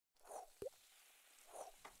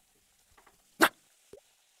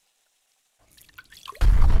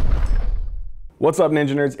What's up,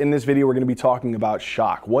 Ninja Nerds? In this video, we're going to be talking about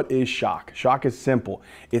shock. What is shock? Shock is simple.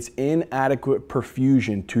 It's inadequate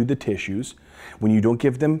perfusion to the tissues. When you don't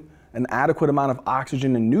give them an adequate amount of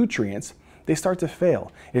oxygen and nutrients, they start to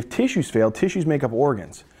fail. If tissues fail, tissues make up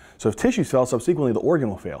organs. So if tissues fail, subsequently the organ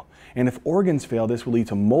will fail. And if organs fail, this will lead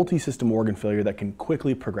to multi-system organ failure that can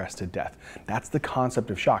quickly progress to death. That's the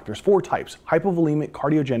concept of shock. There's 4 types: hypovolemic,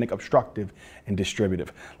 cardiogenic, obstructive, and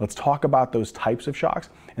distributive. Let's talk about those types of shocks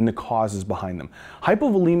and the causes behind them.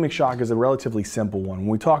 Hypovolemic shock is a relatively simple one. When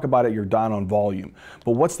we talk about it, you're down on volume.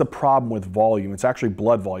 But what's the problem with volume? It's actually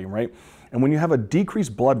blood volume, right? And when you have a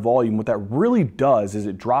decreased blood volume, what that really does is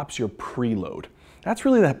it drops your preload. That's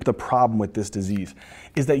really the problem with this disease,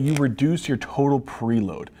 is that you reduce your total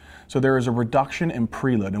preload. So there is a reduction in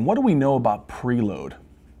preload. And what do we know about preload?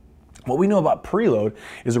 What we know about preload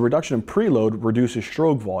is a reduction in preload reduces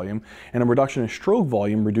stroke volume, and a reduction in stroke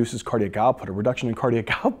volume reduces cardiac output. A reduction in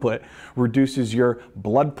cardiac output reduces your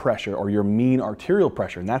blood pressure or your mean arterial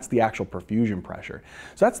pressure, and that's the actual perfusion pressure.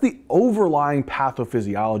 So that's the overlying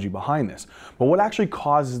pathophysiology behind this. But what actually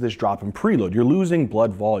causes this drop in preload? You're losing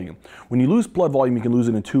blood volume. When you lose blood volume, you can lose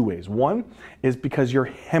it in 2 ways. One is because you're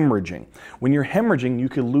hemorrhaging. When you're hemorrhaging, you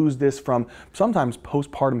can lose this from sometimes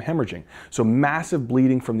postpartum hemorrhaging. So massive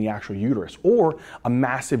bleeding from the actual uterus, or a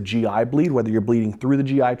massive GI bleed, whether you're bleeding through the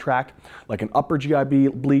GI tract, like an upper GI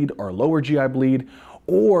bleed or a lower GI bleed,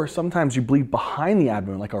 or sometimes you bleed behind the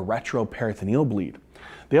abdomen, like a retroperitoneal bleed.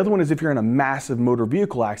 The other one is if you're in a massive motor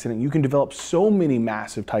vehicle accident, you can develop so many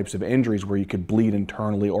massive types of injuries where you could bleed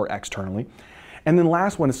internally or externally. And then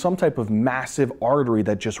last one is some type of massive artery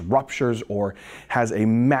that just ruptures or has a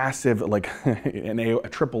massive, like a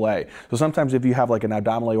AAA. So sometimes if you have like an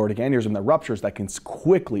abdominal aortic aneurysm that ruptures, that can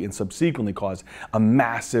quickly and subsequently cause a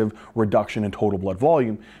massive reduction in total blood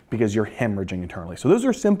volume because you're hemorrhaging internally. So those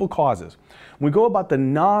are simple causes. When we go about the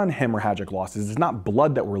non-hemorrhagic losses, it's not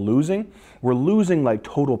blood that we're losing like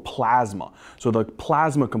total plasma. So the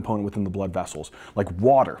plasma component within the blood vessels, like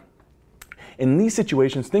water. In these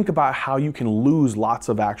situations, think about how you can lose lots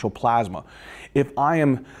of actual plasma. If I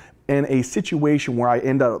am in a situation where I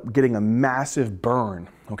end up getting a massive burn,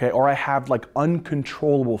 okay, or I have like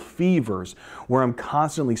uncontrollable fevers where I'm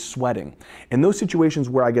constantly sweating. In those situations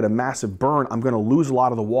where I get a massive burn, I'm going to lose a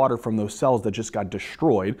lot of the water from those cells that just got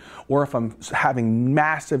destroyed. Or if I'm having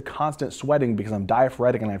massive constant sweating because I'm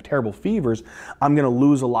diaphoretic and I have terrible fevers, I'm going to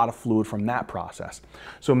lose a lot of fluid from that process.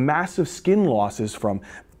 So massive skin losses from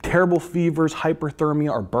terrible fevers, hyperthermia,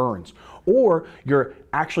 or burns. Or you're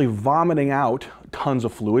actually vomiting out tons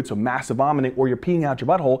of fluid, so massive vomiting, or you're peeing out your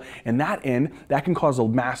butthole, and that can cause a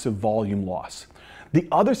massive volume loss. The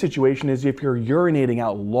other situation is if you're urinating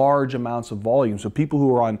out large amounts of volume, so people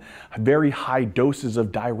who are on very high doses of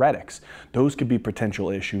diuretics, those could be potential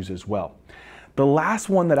issues as well. The last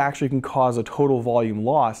one that actually can cause a total volume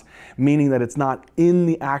loss, meaning that it's not in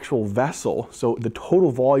the actual vessel, so the total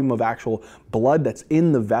volume of actual blood that's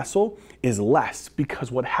in the vessel is less,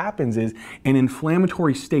 because what happens is in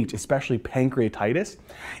inflammatory states, especially pancreatitis,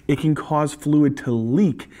 it can cause fluid to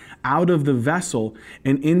leak out of the vessel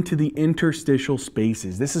and into the interstitial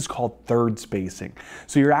spaces. This is called third spacing.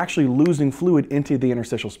 So you're actually losing fluid into the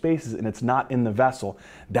interstitial spaces and it's not in the vessel.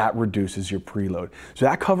 That reduces your preload. So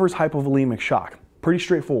that covers hypovolemic shock. Pretty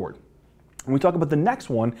straightforward. When we talk about the next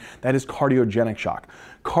one, that is cardiogenic shock.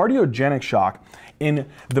 Cardiogenic shock, in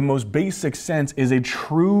the most basic sense, is a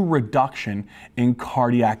true reduction in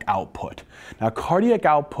cardiac output. Now, cardiac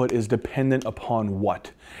output is dependent upon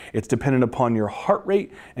what? It's dependent upon your heart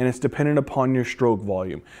rate, and it's dependent upon your stroke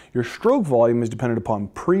volume. Your stroke volume is dependent upon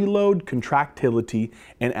preload, contractility,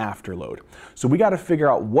 and afterload. So we got to figure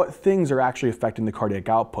out what things are actually affecting the cardiac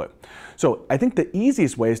output. So I think the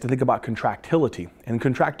easiest way is to think about contractility, and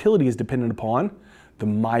contractility is dependent upon the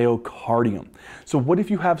myocardium. So what if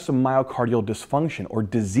you have some myocardial dysfunction or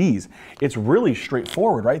disease? It's really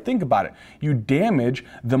straightforward, right? Think about it. You damage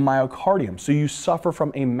the myocardium, so you suffer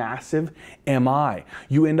from a massive MI.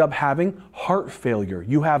 You end up having heart failure.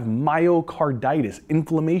 You have myocarditis,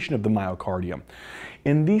 inflammation of the myocardium.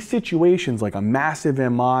 In these situations, like a massive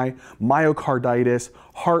MI, myocarditis,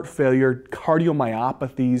 heart failure,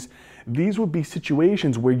 cardiomyopathies, these would be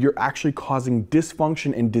situations where you're actually causing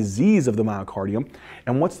dysfunction and disease of the myocardium.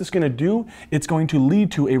 And what's this going to do? It's going to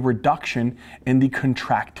lead to a reduction in the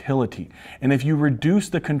contractility. And if you reduce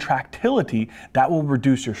the contractility, that will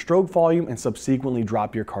reduce your stroke volume and subsequently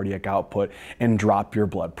drop your cardiac output and drop your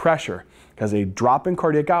blood pressure. Because a drop in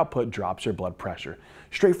cardiac output drops your blood pressure.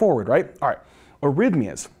 Straightforward, right? All right.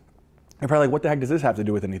 Arrhythmias. You're probably like, what the heck does this have to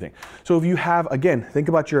do with anything? So if you have, again, think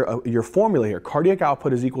about your formula here. Cardiac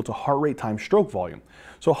output is equal to heart rate times stroke volume.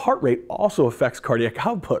 So heart rate also affects cardiac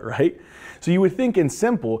output, right? So you would think in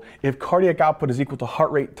simple, if cardiac output is equal to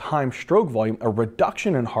heart rate times stroke volume, a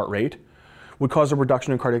reduction in heart rate would cause a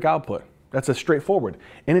reduction in cardiac output. That's a straightforward,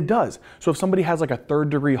 and it does. So if somebody has like a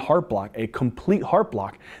 3rd-degree heart block, a complete heart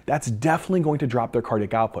block, that's definitely going to drop their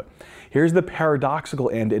cardiac output. Here's the paradoxical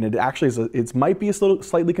end, and it actually is, it might be a little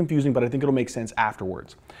slightly confusing, but I think it'll make sense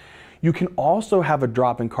afterwards. You can also have a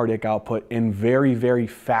drop in cardiac output in very, very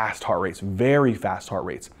fast heart rates, very fast heart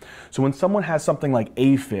rates. So when someone has something like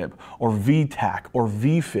AFib or VTAC or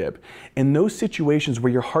VFib, in those situations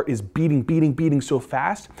where your heart is beating so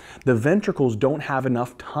fast, the ventricles don't have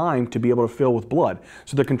enough time to be able to fill with blood.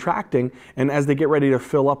 So they're contracting, and as they get ready to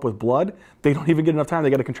fill up with blood, they don't even get enough time, they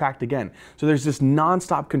got to contract again. So there's this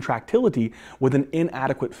nonstop contractility with an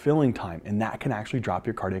inadequate filling time, and that can actually drop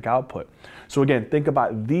your cardiac output. So again, think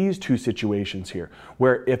about these two situations here,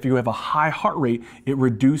 where if you have a high heart rate, it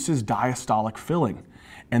reduces diastolic filling,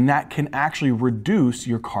 and that can actually reduce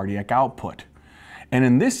your cardiac output. And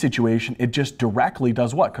in this situation, it just directly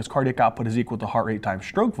does what? Because cardiac output is equal to heart rate times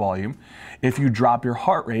stroke volume. If you drop your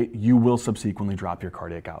heart rate, you will subsequently drop your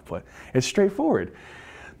cardiac output. It's straightforward.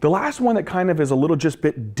 The last one that kind of is a little just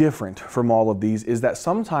bit different from all of these is that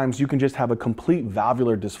sometimes you can just have a complete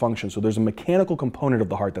valvular dysfunction. So there's a mechanical component of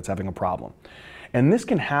the heart that's having a problem. And this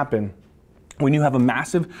can happen when you have a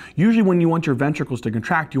massive, usually when you want your ventricles to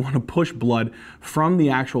contract, you want to push blood from the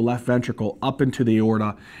actual left ventricle up into the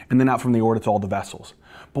aorta and then out from the aorta to all the vessels.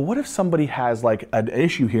 But what if somebody has like an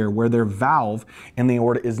issue here where their valve in the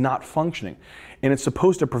aorta is not functioning and it's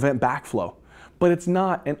supposed to prevent backflow, but it's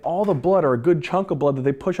not, and all the blood, or a good chunk of blood that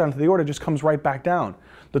they push onto the aorta, just comes right back down.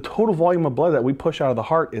 The total volume of blood that we push out of the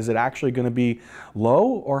heart, is it actually going to be low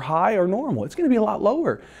or high or normal? It's going to be a lot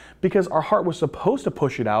lower because our heart was supposed to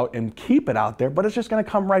push it out and keep it out there, but it's just going to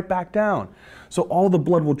come right back down. So all the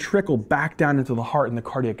blood will trickle back down into the heart and the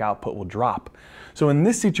cardiac output will drop. So in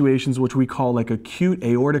this situation, which we call like acute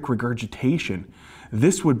aortic regurgitation,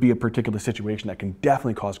 this would be a particular situation that can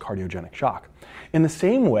definitely cause cardiogenic shock. In the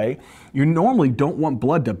same way, you normally don't want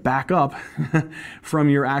blood to back up from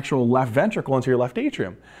your actual left ventricle into your left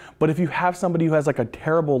atrium. But if you have somebody who has like a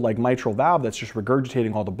terrible like mitral valve that's just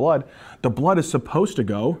regurgitating all the blood is supposed to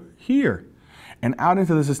go here and out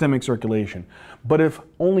into the systemic circulation. But if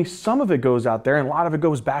only some of it goes out there and a lot of it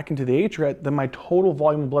goes back into the atria, then my total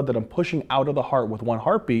volume of blood that I'm pushing out of the heart with one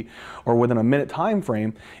heartbeat or within a minute time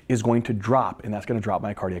frame is going to drop, and that's going to drop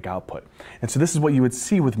my cardiac output. And so this is what you would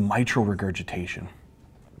see with mitral regurgitation.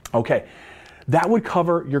 Okay, that would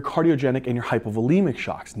cover your cardiogenic and your hypovolemic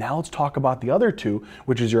shocks. Now let's talk about the other two,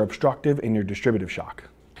 which is your obstructive and your distributive shock.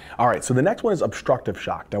 All right, so the next one is obstructive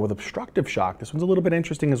shock. Now with obstructive shock, this one's a little bit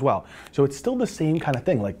interesting as well. So it's still the same kind of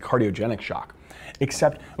thing like cardiogenic shock,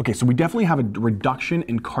 except, okay, so we definitely have a reduction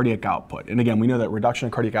in cardiac output. And again, we know that reduction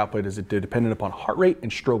in cardiac output is dependent upon heart rate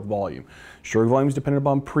and stroke volume. Stroke volume is dependent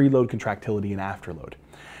upon preload contractility and afterload.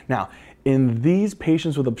 Now, in these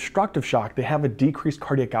patients with obstructive shock, they have a decreased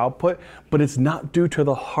cardiac output, but it's not due to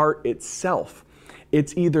the heart itself.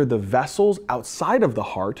 It's either the vessels outside of the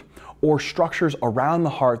heart or structures around the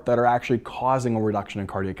heart that are actually causing a reduction in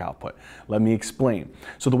cardiac output. Let me explain.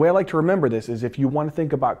 So the way I like to remember this is if you want to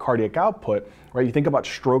think about cardiac output, right, you think about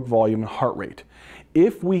stroke volume and heart rate.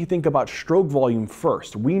 If we think about stroke volume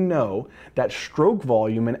first, we know that stroke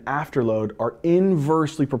volume and afterload are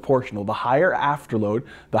inversely proportional. The higher afterload,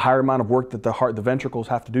 the higher amount of work that the ventricles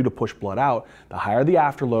have to do to push blood out, the higher the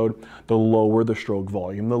afterload, the lower the stroke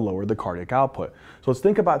volume, the lower the cardiac output. So let's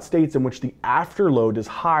think about states in which the afterload is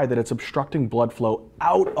high, that it's obstructing blood flow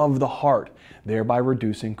out of the heart, thereby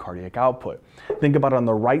reducing cardiac output. Think about it on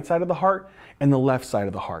the right side of the heart and the left side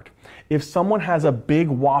of the heart. If someone has a big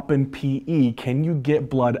whopping PE, can you get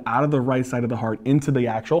blood out of the right side of the heart into the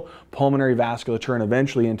actual pulmonary vasculature and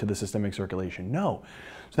eventually into the systemic circulation? No.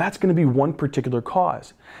 So that's going to be one particular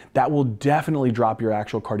cause. That will definitely drop your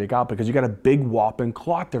actual cardiac output because you got a big whopping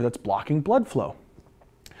clot there that's blocking blood flow.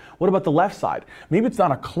 What about the left side? Maybe it's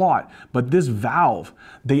not a clot, but this valve,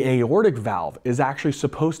 the aortic valve, is actually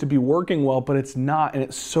supposed to be working well, but it's not, and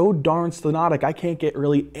it's so darn stenotic, I can't get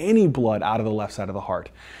really any blood out of the left side of the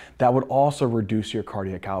heart. That would also reduce your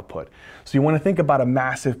cardiac output. So you want to think about a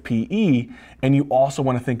massive PE, and you also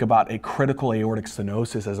want to think about a critical aortic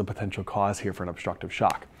stenosis as a potential cause here for an obstructive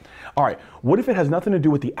shock. All right, what if it has nothing to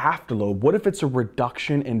do with the afterload? What if it's a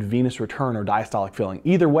reduction in venous return or diastolic filling?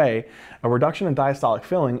 Either way, a reduction in diastolic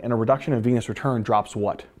filling and a reduction in venous return drops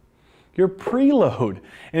what? Your preload.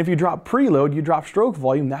 And if you drop preload, you drop stroke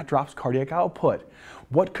volume, that drops cardiac output.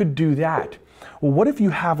 What could do that? Well, what if you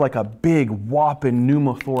have like a big whopping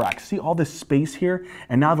pneumothorax? See all this space here?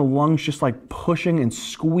 And now the lungs just like pushing and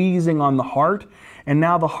squeezing on the heart. And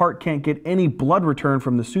now the heart can't get any blood return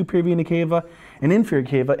from the superior vena cava and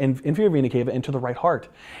inferior vena cava into the right heart.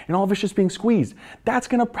 And all of it's just being squeezed. That's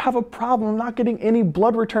going to have a problem. I'm not getting any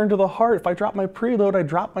blood return to the heart. If I drop my preload, I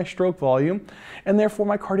drop my stroke volume and therefore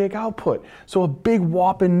my cardiac output. So a big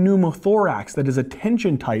whopping pneumothorax that is a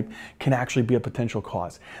tension type can actually be a potential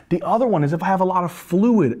cause. The other one is if I have a lot of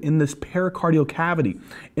fluid in this pericardial cavity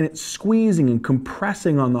and it's squeezing and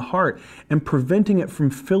compressing on the heart and preventing it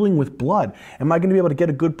from filling with blood. Am I going to be able to get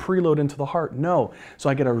a good preload into the heart? No. So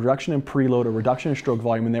I get a reduction in preload, a reduction in stroke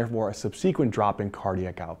volume, and therefore a subsequent drop in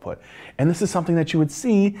cardiac output. And this is something that you would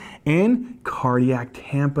see in cardiac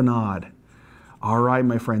tamponade. All right,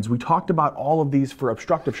 my friends, we talked about all of these for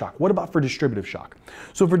obstructive shock. What about for distributive shock?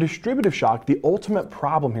 So for distributive shock, the ultimate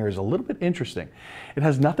problem here is a little bit interesting. It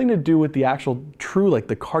has nothing to do with the actual like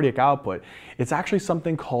the cardiac output. It's actually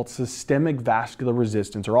something called systemic vascular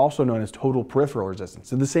resistance, or also known as total peripheral resistance.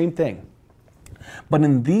 So the same thing. But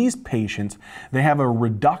in these patients, they have a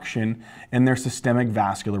reduction in their systemic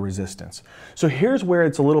vascular resistance. So here's where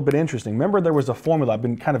it's a little bit interesting. Remember, there was a formula, I've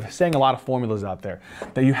been kind of saying a lot of formulas out there,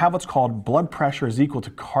 that you have what's called blood pressure is equal to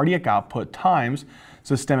cardiac output times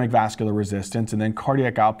systemic vascular resistance, and then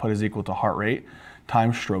cardiac output is equal to heart rate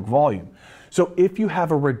times stroke volume. So if you have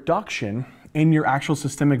a reduction in your actual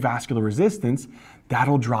systemic vascular resistance,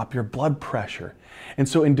 that'll drop your blood pressure. And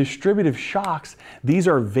so in distributive shocks, these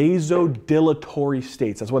are vasodilatory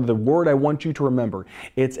states. That's what the word I want you to remember.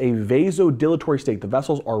 It's a vasodilatory state. The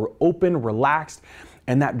vessels are open, relaxed,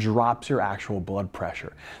 and that drops your actual blood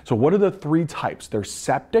pressure. So what are the three types? There's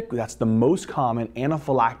septic, that's the most common,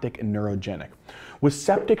 anaphylactic, and neurogenic. With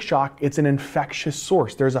septic shock, it's an infectious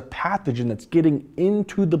source. There's a pathogen that's getting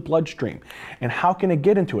into the bloodstream. And how can it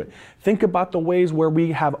get into it? Think about the ways where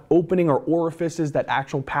we have opening or orifices that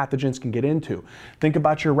actual pathogens can get into. Think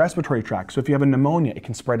about your respiratory tract. So if you have a pneumonia, it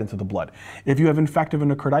can spread into the blood. If you have infective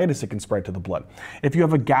endocarditis, it can spread to the blood. If you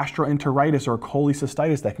have a gastroenteritis or a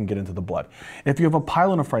cholecystitis, that can get into the blood. If you have a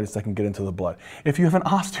pyelonephritis, that can get into the blood. If you have an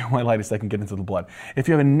osteomyelitis, that can get into the blood. If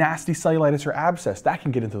you have a nasty cellulitis or abscess, that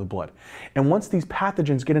can get into the blood. And once these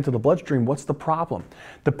pathogens get into the bloodstream, what's the problem?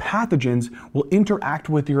 The pathogens will interact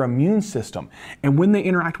with your immune system. And when they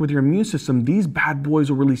interact with your immune system, these bad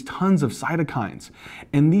boys will release tons of cytokines.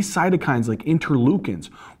 And these cytokines, like interleukins,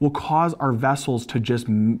 will cause our vessels to just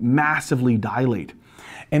massively dilate.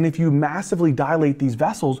 And if you massively dilate these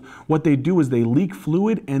vessels, what they do is they leak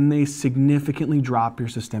fluid and they significantly drop your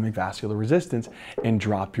systemic vascular resistance and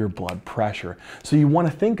drop your blood pressure. So you want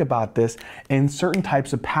to think about this in certain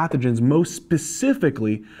types of pathogens, most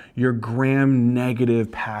specifically your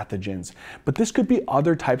gram-negative pathogens. But this could be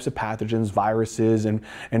other types of pathogens, viruses and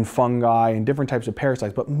fungi and different types of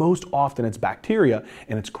parasites, but most often it's bacteria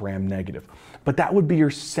and it's gram-negative. But that would be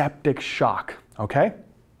your septic shock, okay?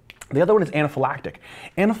 The other one is anaphylactic.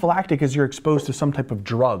 Anaphylactic is you're exposed to some type of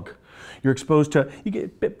drug. You're exposed to, you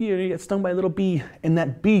get stung by a little bee, and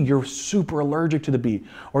that bee, you're super allergic to the bee,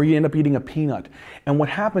 or you end up eating a peanut. And what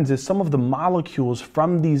happens is some of the molecules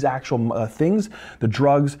from these actual things, the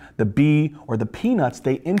drugs, the bee, or the peanuts,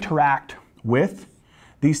 they interact with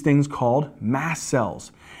these things called mast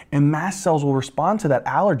cells. And mast cells will respond to that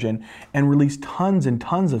allergen and release tons and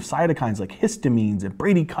tons of cytokines like histamines and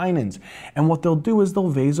bradykinins. And what they'll do is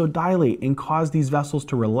they'll vasodilate and cause these vessels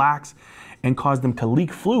to relax and cause them to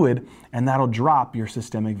leak fluid, and that'll drop your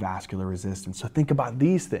systemic vascular resistance. So think about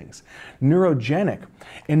these things. Neurogenic.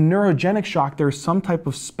 In neurogenic shock, there's some type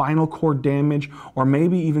of spinal cord damage or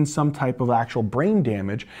maybe even some type of actual brain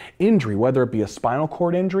damage, injury, whether it be a spinal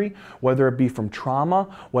cord injury, whether it be from trauma,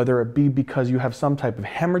 whether it be because you have some type of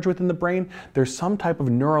hemorrhage within the brain, there's some type of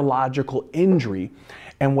neurological injury.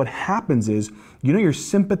 And what happens is, you know your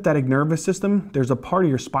sympathetic nervous system, there's a part of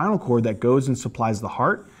your spinal cord that goes and supplies the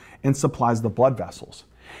heart and supplies the blood vessels.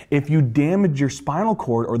 If you damage your spinal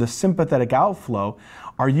cord or the sympathetic outflow,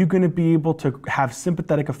 are you going to be able to have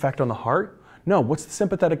sympathetic effect on the heart? No. What's the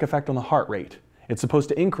sympathetic effect on the heart rate? It's supposed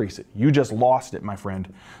to increase it. You just lost it, my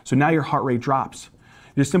friend. So now your heart rate drops.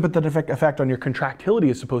 Your sympathetic effect on your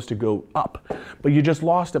contractility is supposed to go up, but you just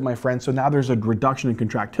lost it, my friend. So now there's a reduction in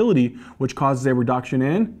contractility, which causes a reduction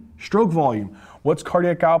in stroke volume. What's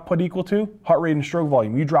cardiac output equal to? Heart rate and stroke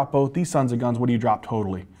volume. You drop both these sons of guns, what do you drop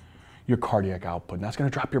totally? Your cardiac output, and that's going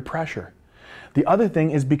to drop your pressure. The other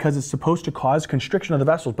thing is because it's supposed to cause constriction of the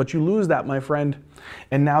vessels, but you lose that, my friend,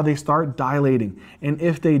 and now they start dilating. And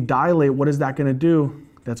if they dilate, what is that going to do?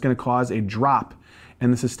 That's going to cause a drop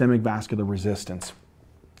in the systemic vascular resistance.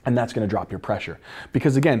 And that's going to drop your pressure.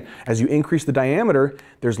 Because again, as you increase the diameter,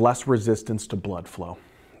 there's less resistance to blood flow.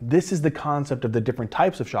 This is the concept of the different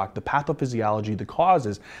types of shock, the pathophysiology, the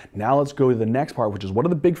causes. Now let's go to the next part, which is what are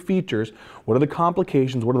the big features, what are the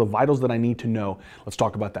complications, what are the vitals that I need to know? Let's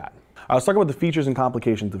talk about that. Let's talk about the features and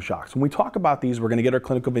complications of shocks. When we talk about these, we're going to get our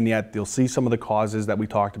clinical vignette. You'll see some of the causes that we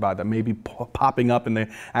talked about that may be popping up in the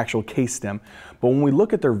actual case stem. But when we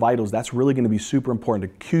look at their vitals, that's really going to be super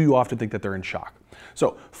important to cue you off to think that they're in shock.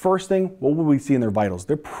 So first thing, what will we see in their vitals?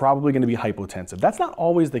 They're probably going to be hypotensive. That's not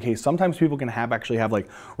always the case. Sometimes people can actually have like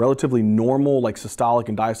relatively normal like systolic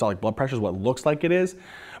and diastolic blood pressure is what it looks like it is,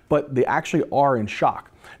 but they actually are in shock.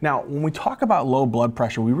 Now, when we talk about low blood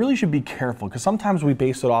pressure, we really should be careful because sometimes we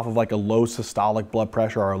base it off of like a low systolic blood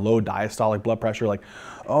pressure or a low diastolic blood pressure, like,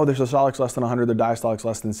 oh, their systolic's less than 100, their diastolic's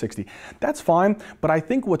less than 60. That's fine, but I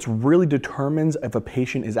think what's really determines if a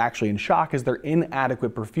patient is actually in shock is their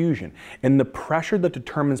inadequate perfusion. And the pressure that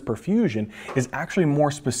determines perfusion is actually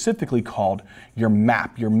more specifically called your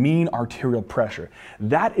MAP, your mean arterial pressure.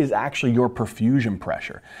 That is actually your perfusion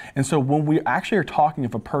pressure. And so when we actually are talking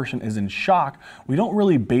if a person is in shock, we don't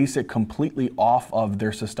really base it completely off of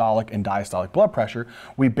their systolic and diastolic blood pressure.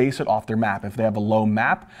 We base it off their MAP. If they have a low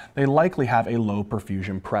MAP, they likely have a low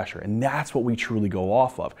perfusion pressure, and that's what we truly go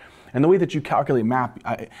off of. And the way that you calculate MAP,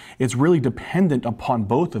 it's really dependent upon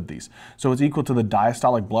both of these. So it's equal to the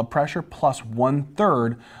diastolic blood pressure plus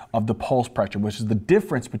 1/3 of the pulse pressure, which is the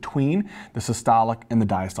difference between the systolic and the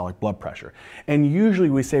diastolic blood pressure. And usually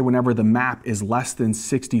we say whenever the MAP is less than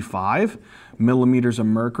 65 millimeters of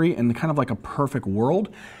mercury in kind of like a perfect world,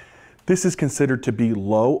 this is considered to be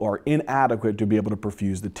low or inadequate to be able to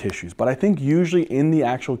perfuse the tissues. But I think usually in the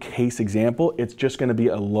actual case example, it's just going to be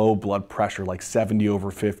a low blood pressure, like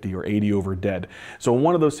 70/50 or 80/dead. So in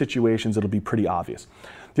one of those situations, it'll be pretty obvious.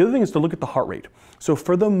 The other thing is to look at the heart rate. So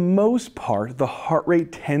for the most part, the heart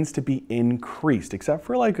rate tends to be increased, except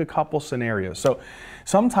for like a couple scenarios. So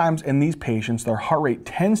sometimes in these patients, their heart rate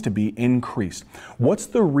tends to be increased. What's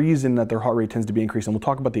the reason that their heart rate tends to be increased? And we'll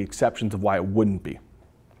talk about the exceptions of why it wouldn't be.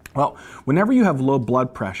 Well, whenever you have low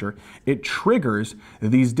blood pressure, it triggers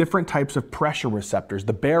these different types of pressure receptors,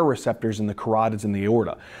 the baroreceptors in the carotids and the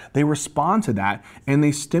aorta. They respond to that and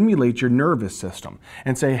they stimulate your nervous system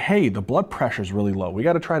and say, hey, the blood pressure is really low. We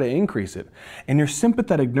got to try to increase it. And your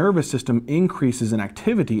sympathetic nervous system increases in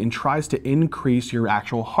activity and tries to increase your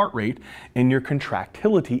actual heart rate and your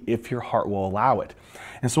contractility if your heart will allow it.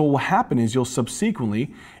 And so what will happen is you'll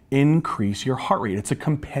subsequently increase your heart rate. It's a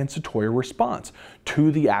compensatory response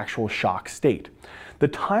to the actual shock state. The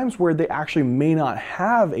times where they actually may not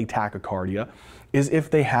have a tachycardia is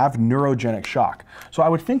if they have neurogenic shock. So I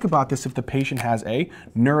would think about this if the patient has a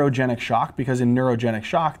neurogenic shock, because in neurogenic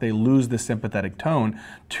shock, they lose the sympathetic tone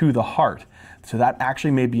to the heart. So that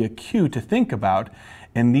actually may be a cue to think about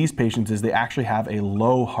in these patients is they actually have a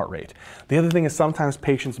low heart rate. The other thing is sometimes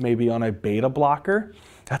patients may be on a beta blocker.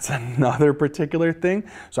 That's another particular thing.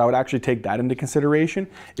 So I would actually take that into consideration.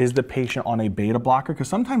 Is the patient on a beta blocker? Because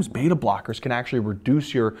sometimes beta blockers can actually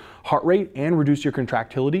reduce your heart rate and reduce your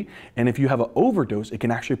contractility. And if you have an overdose, it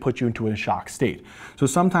can actually put you into a shock state. So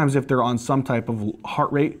sometimes if they're on some type of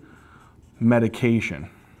heart rate medication,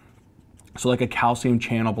 so like a calcium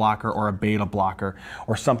channel blocker or a beta blocker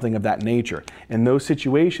or something of that nature. In those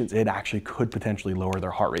situations, it actually could potentially lower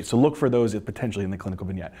their heart rate. So look for those potentially in the clinical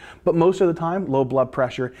vignette. But most of the time, low blood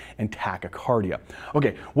pressure and tachycardia.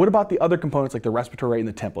 Okay, what about the other components like the respiratory rate and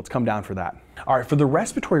the temp? Let's come down for that. All right, for the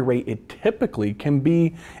respiratory rate, it typically can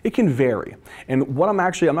vary. And what I'm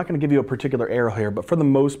not going to give you a particular arrow here, but for the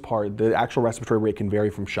most part, the actual respiratory rate can vary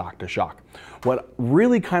from shock to shock. What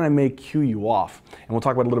really kind of may cue you off, and we'll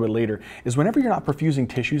talk about it a little bit later, is whenever you're not perfusing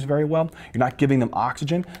tissues very well, you're not giving them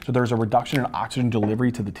oxygen, so there's a reduction in oxygen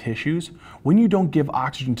delivery to the tissues. When you don't give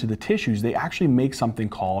oxygen to the tissues, they actually make something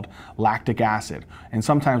called lactic acid. And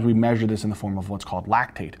sometimes we measure this in the form of what's called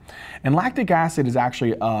lactate. And lactic acid is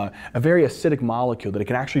actually a very acidic molecule that it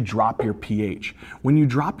can actually drop your pH. When you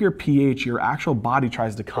drop your pH, your actual body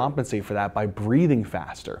tries to compensate for that by breathing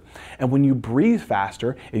faster. And when you breathe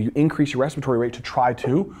faster, you increase your respiratory rate to try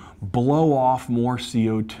to blow off more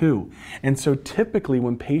CO2. And so typically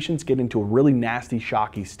when patients get into a really nasty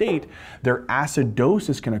shocky state, their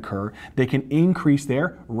acidosis can occur. They can increase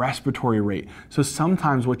their respiratory rate. So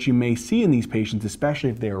sometimes what you may see in these patients,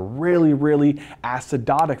 especially if they're really, really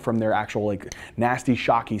acidotic from their actual nasty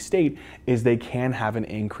shocky state, is they can have an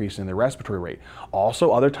increase in their respiratory rate.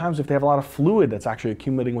 Also, other times if they have a lot of fluid that's actually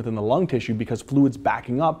accumulating within the lung tissue because fluid's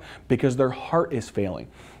backing up because their heart is failing.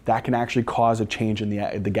 that can actually cause a change in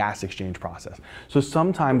the gas exchange process. So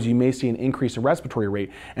sometimes you may see an increase in respiratory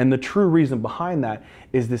rate, and the true reason behind that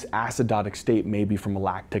is this acidotic state, maybe from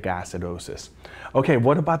lactic acidosis. Okay,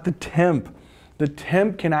 what about the temp? The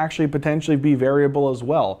temp can actually potentially be variable as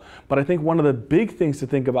well. But I think one of the big things to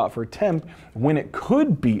think about for temp, when it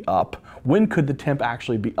could be up, when could the temp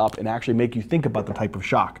actually be up and actually make you think about the type of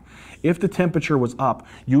shock? If the temperature was up,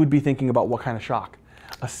 you would be thinking about what kind of shock?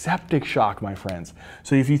 A septic shock, my friends.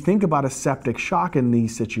 So if you think about a septic shock in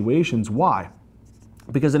these situations, why?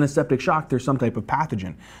 Because in a septic shock, there's some type of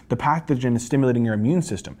pathogen. The pathogen is stimulating your immune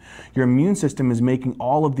system. Your immune system is making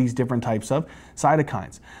all of these different types of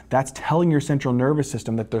cytokines. That's telling your central nervous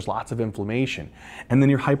system that there's lots of inflammation. And then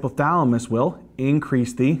your hypothalamus will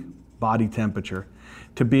increase the body temperature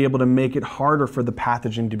to be able to make it harder for the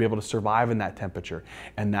pathogen to be able to survive in that temperature,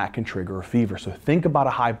 and that can trigger a fever. So think about a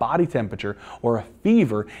high body temperature or a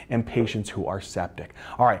fever in patients who are septic.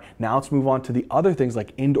 All right, now let's move on to the other things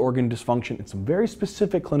like end organ dysfunction and some very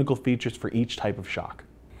specific clinical features for each type of shock.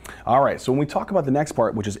 All right, so when we talk about the next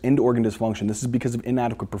part, which is end organ dysfunction, this is because of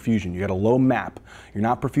inadequate perfusion. You got a low MAP. You're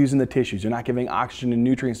not perfusing the tissues. You're not giving oxygen and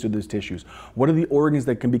nutrients to those tissues. What are the organs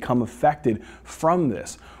that can become affected from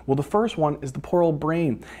this? Well, the first one is the poor old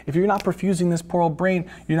brain. If you're not perfusing this poor old brain,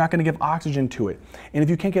 you're not going to give oxygen to it. And if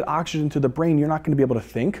you can't get oxygen to the brain, you're not going to be able to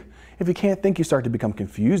think. If you can't think, you start to become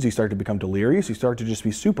confused, you start to become delirious, you start to just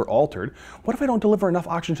be super altered. What if I don't deliver enough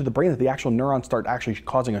oxygen to the brain that the actual neurons start actually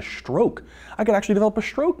causing a stroke? I could actually develop a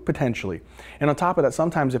stroke potentially. And on top of that,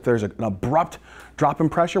 sometimes if there's an abrupt drop in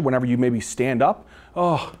pressure, whenever you maybe stand up,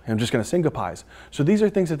 oh, I'm just gonna syncopize. So these are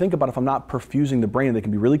things to think about if I'm not perfusing the brain. They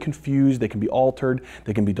can be really confused, they can be altered,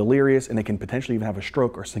 they can be delirious, and they can potentially even have a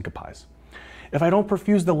stroke or syncopize. If I don't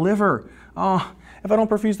perfuse the liver, if I don't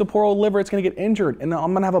perfuse the poor old liver, it's going to get injured, and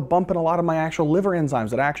I'm going to have a bump in a lot of my actual liver enzymes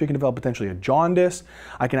that I actually can develop potentially a jaundice.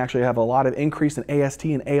 I can actually have a lot of increase in AST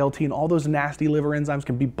and ALT, and all those nasty liver enzymes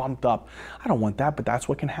can be bumped up. I don't want that, but that's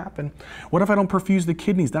what can happen. What if I don't perfuse the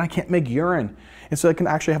kidneys? Then I can't make urine, and so I can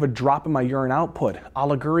actually have a drop in my urine output,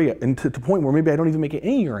 oliguria, and to the point where maybe I don't even make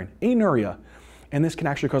any urine, anuria. And this can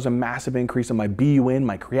actually cause a massive increase in my BUN,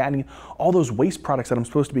 my creatinine, all those waste products that I'm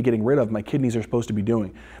supposed to be getting rid of, my kidneys are supposed to be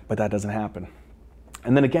doing, but that doesn't happen.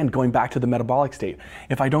 And then again, going back to the metabolic state,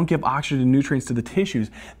 if I don't give oxygen and nutrients to the tissues,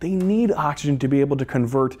 they need oxygen to be able to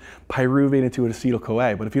convert pyruvate into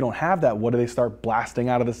acetyl-CoA. But if you don't have that, what do they start blasting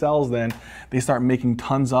out of the cells then? They start making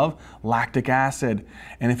tons of lactic acid.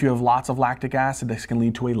 And if you have lots of lactic acid, this can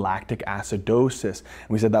lead to a lactic acidosis. And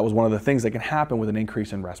we said that was one of the things that can happen with an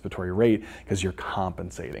increase in respiratory rate because you're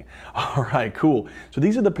compensating. All right, cool. So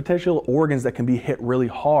these are the potential organs that can be hit really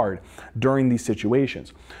hard during these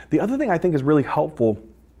situations. The other thing I think is really helpful,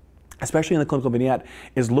 especially in the clinical vignette,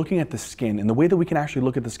 is looking at the skin. And the way that we can actually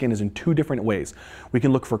look at the skin is in two different ways. We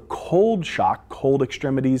can look for cold shock, cold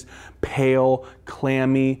extremities, pale,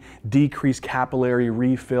 clammy, decreased capillary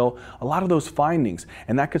refill, a lot of those findings.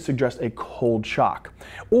 And that could suggest a cold shock.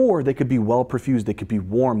 Or they could be well perfused, they could be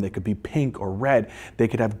warm, they could be pink or red, they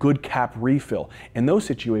could have good cap refill. In those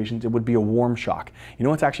situations, it would be a warm shock. You know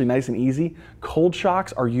what's actually nice and easy? Cold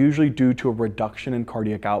shocks are usually due to a reduction in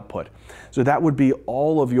cardiac output. So that would be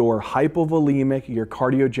all of your hypovolemic, your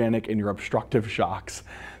cardiogenic, and your obstructive shocks.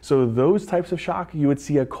 So those types of shock, you would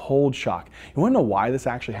see a cold shock. You want to know why this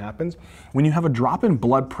actually happens? When you have a drop in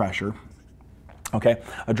blood pressure, okay,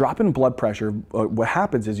 a drop in blood pressure, what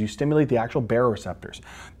happens is you stimulate the actual baroreceptors.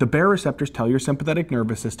 The baroreceptors tell your sympathetic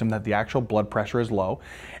nervous system that the actual blood pressure is low,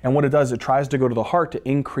 and what it does, it tries to go to the heart to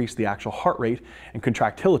increase the actual heart rate and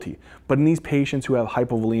contractility. But in these patients who have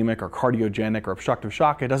hypovolemic or cardiogenic or obstructive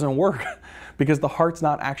shock, it doesn't work because the heart's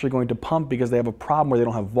not actually going to pump because they have a problem where they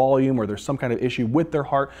don't have volume or there's some kind of issue with their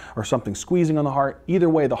heart or something squeezing on the heart. Either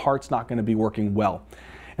way, the heart's not going to be working well.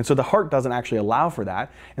 And so the heart doesn't actually allow for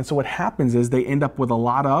that. And so what happens is they end up with a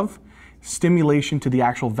lot of stimulation to the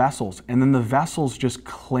actual vessels. And then the vessels just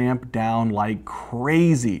clamp down like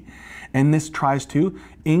crazy. And this tries to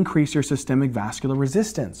increase your systemic vascular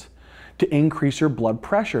resistance, to increase your blood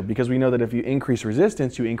pressure, because we know that if you increase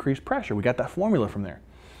resistance, you increase pressure. We got that formula from there.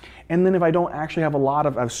 And then if I don't actually have a lot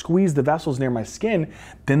of, I've squeezed the vessels near my skin,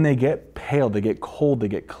 then they get pale, they get cold, they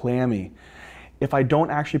get clammy. If I don't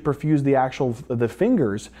actually perfuse the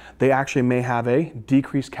fingers, they actually may have a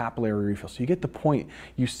decreased capillary refill. So you get the point.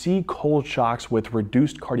 You see cold shocks with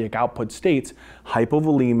reduced cardiac output states,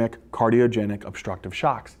 hypovolemic, cardiogenic, obstructive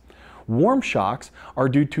shocks. Warm shocks are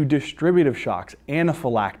due to distributive shocks,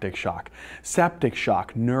 anaphylactic shock, septic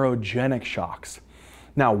shock, neurogenic shocks.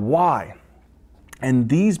 Now, why? And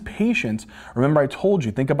these patients, remember I told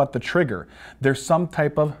you, think about the trigger. There's some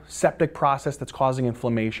type of septic process that's causing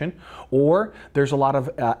inflammation, or there's a lot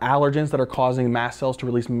of allergens that are causing mast cells to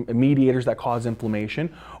release mediators that cause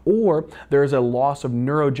inflammation, or there's a loss of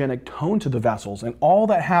neurogenic tone to the vessels. And all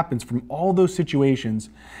that happens from all those situations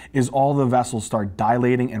is all the vessels start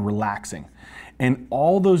dilating and relaxing. And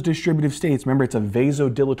all those distributive states, remember it's a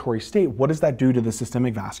vasodilatory state, what does that do to the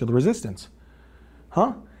systemic vascular resistance?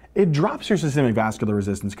 It drops your systemic vascular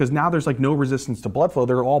resistance because now there's like no resistance to blood flow.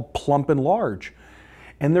 They're all plump and large.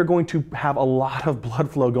 And they're going to have a lot of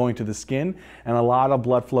blood flow going to the skin and a lot of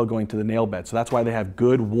blood flow going to the nail bed. So that's why they have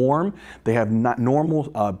good warm, they have not normal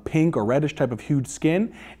pink or reddish type of hued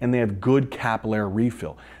skin, and they have good capillary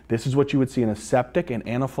refill. This is what you would see in a septic, an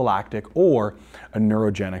anaphylactic, or a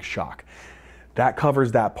neurogenic shock. That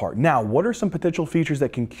covers that part. Now, what are some potential features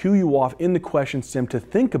that can cue you off in the question stem to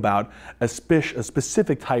think about a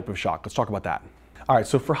specific type of shock? Let's talk about that. All right,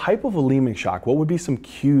 so for hypovolemic shock, what would be some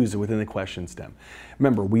cues within the question stem?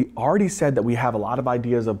 Remember, we already said that we have a lot of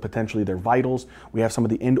ideas of potentially their vitals. We have some of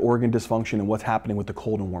the end organ dysfunction and what's happening with the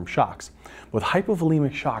cold and warm shocks. With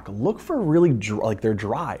hypovolemic shock, look for really like they're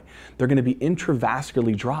dry. They're going to be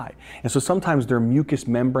intravascularly dry. And so sometimes their mucous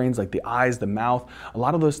membranes, like the eyes, the mouth, a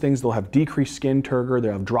lot of those things, they'll have decreased skin turgor,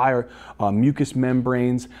 they'll have drier mucous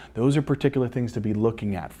membranes. Those are particular things to be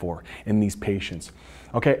looking at for in these patients.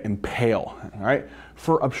 Okay, and pale, all right?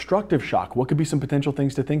 For obstructive shock, what could be some potential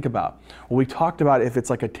things to think about? Well, we talked about if it's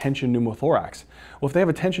like a tension pneumothorax. Well, if they have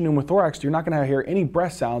a tension pneumothorax, you're not gonna hear any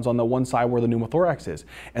breath sounds on the one side where the pneumothorax is.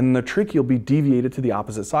 And the trachea will be deviated to the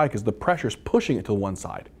opposite side because the pressure's pushing it to one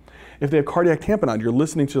side. If they have cardiac tamponade, you're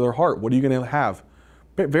listening to their heart. What are you gonna have?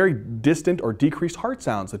 Very distant or decreased heart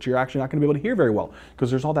sounds that you're actually not gonna be able to hear very well because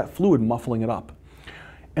there's all that fluid muffling it up.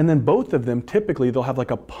 And then both of them, typically, they'll have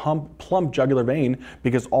like a plump jugular vein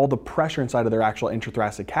because all the pressure inside of their actual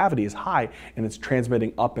intrathoracic cavity is high and it's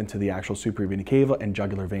transmitting up into the actual superior vena cava and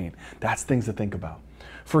jugular vein. That's things to think about.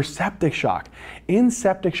 For septic shock, in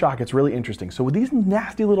septic shock, it's really interesting. So with these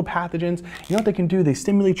nasty little pathogens, you know what they can do? They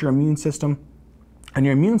stimulate your immune system, and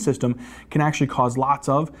your immune system can actually cause lots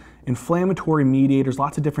of inflammatory mediators,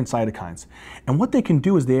 lots of different cytokines. And what they can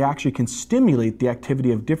do is they actually can stimulate the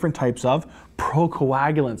activity of different types of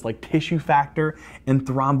procoagulants like tissue factor and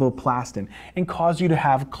thromboplastin and cause you to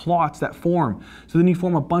have clots that form. So then you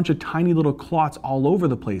form a bunch of tiny little clots all over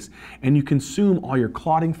the place and you consume all your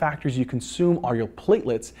clotting factors, you consume all your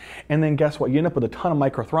platelets, and then guess what? You end up with a ton of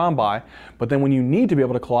microthrombi, but then when you need to be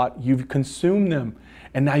able to clot, you've consumed them.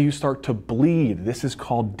 And now you start to bleed. This is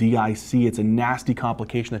called DIC. It's a nasty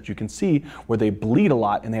complication that you can see where they bleed a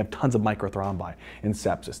lot and they have tons of microthrombi in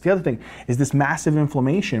sepsis. The other thing is this massive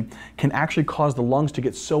inflammation can actually cause the lungs to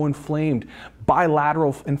get so inflamed.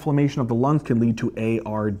 Bilateral inflammation of the lungs can lead to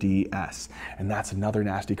ARDS. And that's another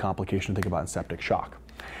nasty complication to think about in septic shock.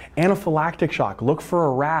 Anaphylactic shock, look for a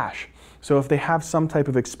rash. So if they have some type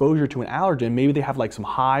of exposure to an allergen, maybe they have like some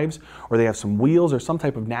hives or they have some wheals or some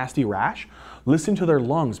type of nasty rash, listen to their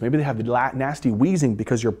lungs. Maybe they have the nasty wheezing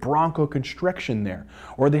because you're bronchoconstriction there.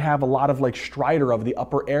 Or they have a lot of like stridor of the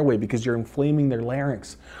upper airway because you're inflaming their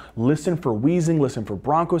larynx. Listen for wheezing, listen for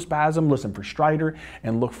bronchospasm, listen for stridor,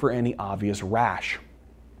 and look for any obvious rash.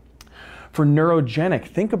 For neurogenic,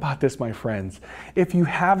 think about this, my friends. If you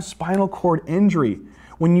have spinal cord injury,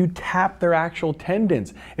 when you tap their actual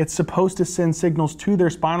tendons, it's supposed to send signals to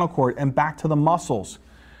their spinal cord and back to the muscles.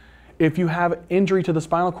 If you have injury to the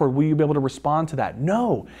spinal cord, will you be able to respond to that?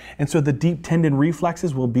 No. And so the deep tendon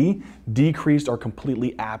reflexes will be decreased or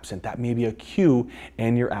completely absent. That may be a cue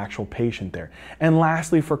in your actual patient there. And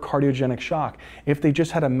lastly, for cardiogenic shock, if they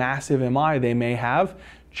just had a massive MI, they may have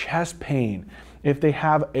chest pain. If they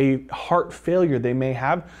have a heart failure, they may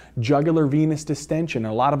have jugular venous distension,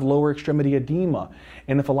 a lot of lower extremity edema.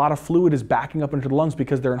 And if a lot of fluid is backing up into the lungs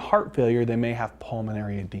because they're in heart failure, they may have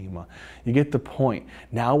pulmonary edema. You get the point.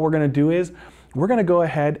 Now what we're going to do is we're going to go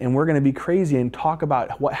ahead and we're going to be crazy and talk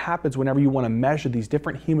about what happens whenever you want to measure these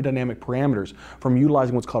different hemodynamic parameters from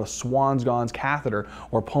utilizing what's called a Swan-Ganz catheter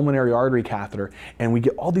or pulmonary artery catheter. And we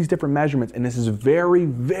get all these different measurements, and this is very,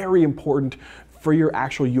 very important for your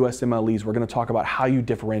actual USMLEs. We're going to talk about how you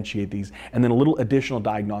differentiate these and then a little additional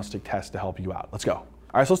diagnostic test to help you out. Let's go. All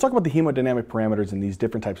right, so let's talk about the hemodynamic parameters in these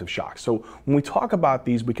different types of shocks. So when we talk about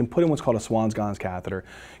these, we can put in what's called a Swan-Ganz catheter,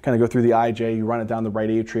 kind of go through the IJ, you run it down the right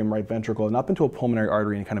atrium, right ventricle, and up into a pulmonary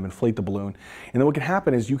artery and kind of inflate the balloon. And then what can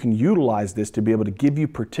happen is you can utilize this to be able to give you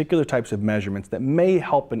particular types of measurements that may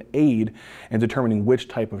help and aid in determining which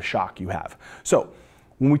type of shock you have. So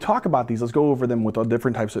when we talk about these, let's go over them with the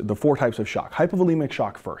different types of, the 4 types of shock. Hypovolemic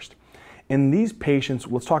shock first. In these patients,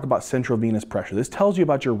 let's talk about central venous pressure. This tells you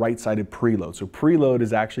about your right-sided preload. So preload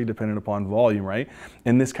is actually dependent upon volume, right?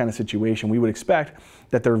 In this kind of situation, we would expect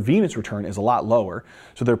that their venous return is a lot lower,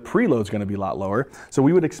 so their preload is going to be a lot lower. So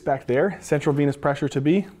we would expect their central venous pressure to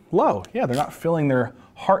be low. Yeah, they're not filling their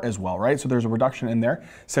heart as well, right? So there's a reduction in their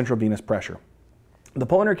central venous pressure. The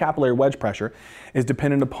pulmonary capillary wedge pressure is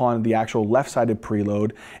dependent upon the actual left-sided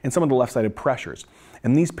preload and some of the left-sided pressures.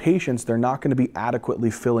 In these patients, they're not going to be adequately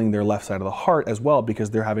filling their left side of the heart as well because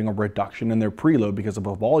they're having a reduction in their preload because of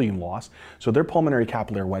a volume loss. So their pulmonary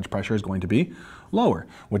capillary wedge pressure is going to be lower,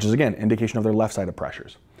 which is again, indication of their left-sided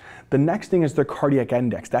pressures. The next thing is their cardiac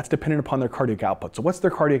index. That's dependent upon their cardiac output. So what's their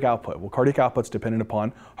cardiac output? Well, cardiac output is dependent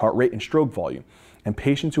upon heart rate and stroke volume. And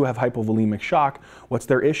patients who have hypovolemic shock, what's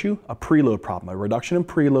their issue? A preload problem. A reduction in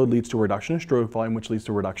preload leads to a reduction in stroke volume, which leads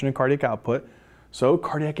to a reduction in cardiac output. So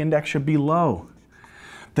cardiac index should be low.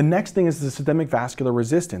 The next thing is the systemic vascular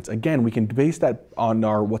resistance. Again, we can base that on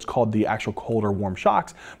our what's called the actual cold or warm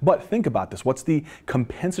shocks, but think about this. What's the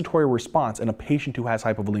compensatory response in a patient who has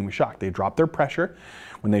hypovolemic shock? They drop their pressure.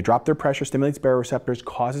 When they drop their pressure, stimulates baroreceptors,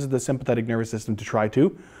 causes the sympathetic nervous system to try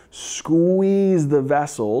to squeeze the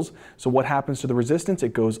vessels. So what happens to the resistance?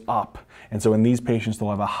 It goes up. And so in these patients, they'll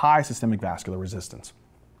have a high systemic vascular resistance.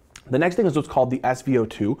 The next thing is what's called the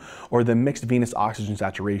SVO2, or the mixed venous oxygen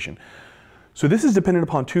saturation. So this is dependent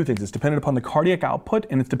upon two things. It's dependent upon the cardiac output,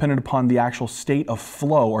 and it's dependent upon the actual state of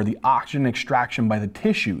flow or the oxygen extraction by the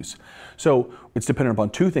tissues. So it's dependent upon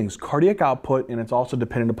two things, cardiac output, and it's also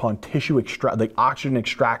dependent upon the oxygen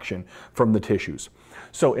extraction from the tissues.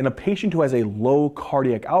 So in a patient who has a low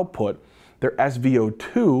cardiac output, their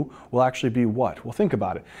SVO2 will actually be what? Well, think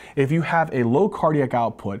about it. If you have a low cardiac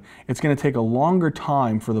output, it's going to take a longer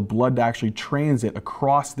time for the blood to actually transit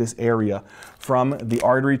across this area from the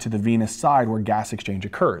artery to the venous side where gas exchange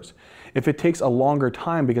occurs. If it takes a longer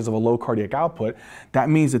time because of a low cardiac output, that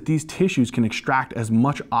means that these tissues can extract as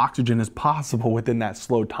much oxygen as possible within that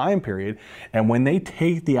slow time period. And when they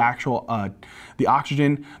take the actual, the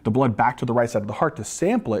oxygen, the blood back to the right side of the heart to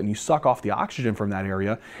sample it and you suck off the oxygen from that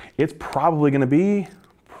area, it's probably going to be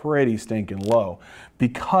pretty stinking low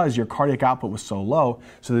because your cardiac output was so low,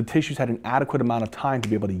 so the tissues had an adequate amount of time to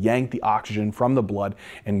be able to yank the oxygen from the blood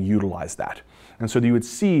and utilize that. And so you would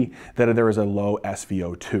see that there is a low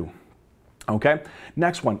SVO2. Okay,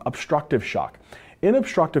 next one, obstructive shock. In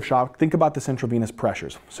obstructive shock, think about the central venous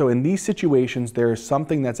pressures. So in these situations, there is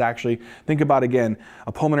something that's actually, think about again,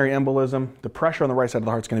 a pulmonary embolism, the pressure on the right side of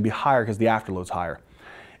the heart is going to be higher because the afterload's higher.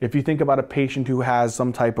 If you think about a patient who has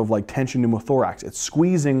some type of like tension pneumothorax, it's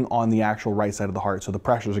squeezing on the actual right side of the heart, so the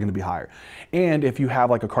pressures are going to be higher. And if you have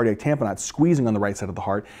like a cardiac tamponade, it's squeezing on the right side of the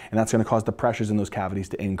heart, and that's going to cause the pressures in those cavities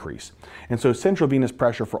to increase. And so central venous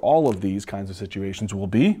pressure for all of these kinds of situations will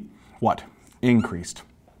be what? Increased.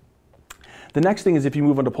 The next thing is if you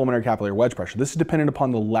move on to pulmonary capillary wedge pressure, this is dependent upon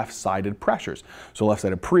the left-sided pressures. So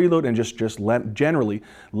left-sided preload and just generally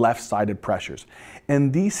left-sided pressures.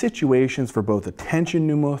 In these situations for both a tension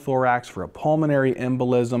pneumothorax, for a pulmonary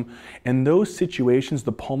embolism, in those situations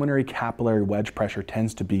the pulmonary capillary wedge pressure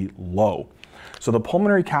tends to be low. So the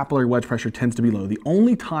pulmonary capillary wedge pressure tends to be low. The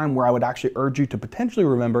only time where I would actually urge you to potentially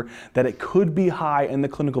remember that it could be high in the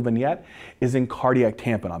clinical vignette is in cardiac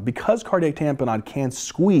tamponade. Because cardiac tamponade can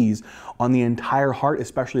squeeze on the entire heart,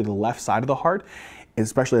 especially the left side of the heart,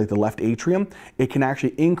 especially like the left atrium, it can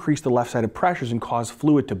actually increase the left-sided pressures and cause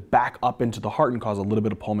fluid to back up into the heart and cause a little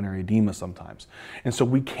bit of pulmonary edema sometimes. And so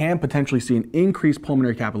we can potentially see an increased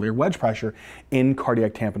pulmonary capillary wedge pressure in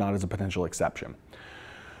cardiac tamponade as a potential exception.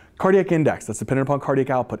 Cardiac index, that's dependent upon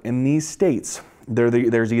cardiac output. In these states,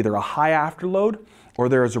 there's either a high afterload or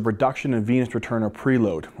there is a reduction in venous return or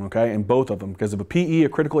preload, okay, in both of them because of a PE, a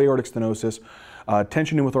critical aortic stenosis,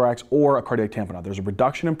 tension pneumothorax, or a cardiac tamponade. There's a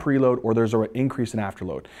reduction in preload or there's an increase in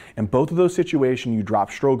afterload. In both of those situations, you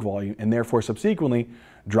drop stroke volume and therefore subsequently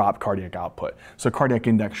drop cardiac output. So cardiac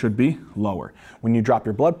index should be lower. When you drop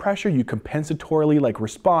your blood pressure, you compensatorily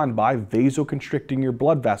respond by vasoconstricting your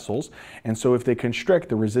blood vessels. And so if they constrict,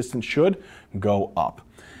 the resistance should go up.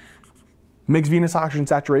 Mixed venous oxygen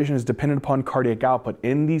saturation is dependent upon cardiac output.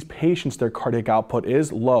 In these patients, their cardiac output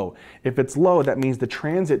is low. If it's low, that means the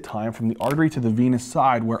transit time from the artery to the venous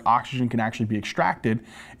side where oxygen can actually be extracted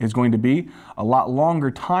is going to be a lot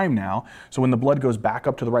longer time now. So when the blood goes back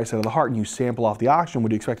up to the right side of the heart and you sample off the oxygen,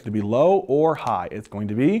 would you expect it to be low or high? It's going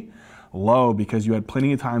to be low because you had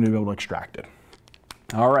plenty of time to be able to extract it.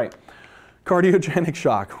 All right, cardiogenic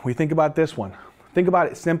shock. We think about this one. Think about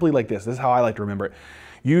it simply like this. This is how I like to remember it.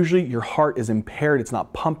 Usually your heart is impaired, it's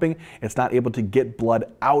not pumping, it's not able to get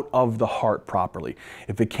blood out of the heart properly.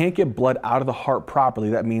 If it can't get blood out of the heart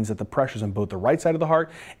properly, that means that the pressures on both the right side of the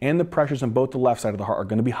heart and the pressures on both the left side of the heart are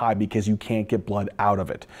going to be high because you can't get blood out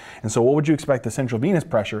of it. And so what would you expect the central venous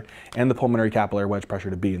pressure and the pulmonary capillary wedge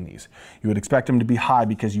pressure to be in these? You would expect them to be high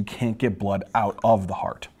because you can't get blood out of the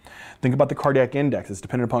heart. Think about the cardiac index. It's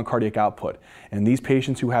dependent upon cardiac output. And these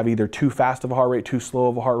patients who have either too fast of a heart rate, too slow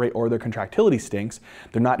of a heart rate, or their contractility stinks,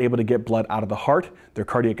 they're not able to get blood out of the heart, their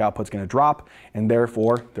cardiac output's going to drop, and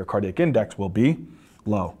therefore their cardiac index will be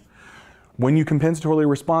low. When you compensatorily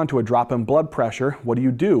respond to a drop in blood pressure, what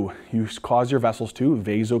do? You cause your vessels to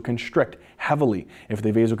vasoconstrict heavily. If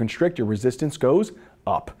they vasoconstrict, your resistance goes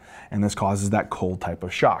up, and this causes that cold type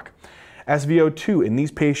of shock. SVO2 in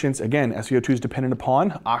these patients, again, SVO2 is dependent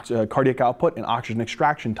upon cardiac output and oxygen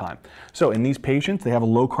extraction time. So in these patients, they have a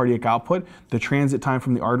low cardiac output. The transit time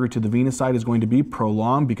from the artery to the venous side is going to be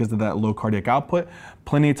prolonged because of that low cardiac output.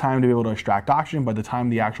 Plenty of time to be able to extract oxygen. By the time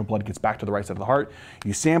the actual blood gets back to the right side of the heart,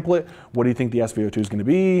 you sample it. What do you think the SVO2 is going to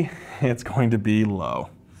be? It's going to be low.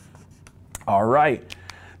 All right.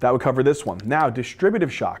 That would cover this one. Now,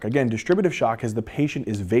 distributive shock. Again, distributive shock is the patient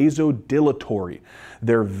is vasodilatory.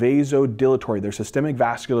 They're vasodilatory. Their systemic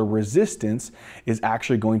vascular resistance is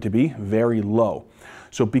actually going to be very low.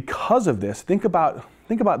 So because of this, think about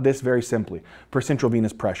this very simply for central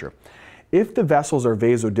venous pressure. If the vessels are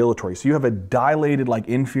vasodilatory, so you have a dilated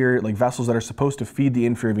inferior vessels that are supposed to feed the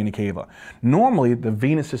inferior vena cava, normally the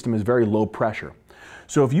venous system is very low pressure.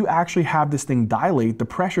 So if you actually have this thing dilate, the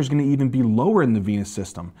pressure is going to even be lower in the venous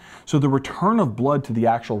system. So the return of blood to the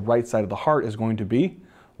actual right side of the heart is going to be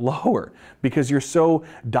lower because you're so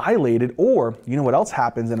dilated. Or you know what else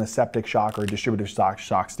happens in a septic shock or a distributive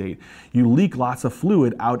shock state? You leak lots of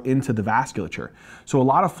fluid out into the vasculature. So a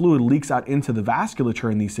lot of fluid leaks out into the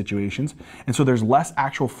vasculature in these situations, and so there's less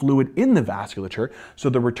actual fluid in the vasculature, so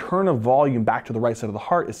the return of volume back to the right side of the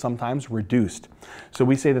heart is sometimes reduced. So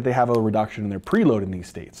we say that they have a reduction in their preload in these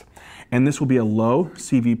states, and this will be a low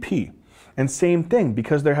CVP. And same thing,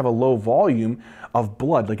 because they have a low volume of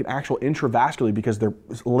blood, like an actual intravascularly, because they're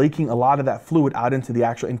leaking a lot of that fluid out into the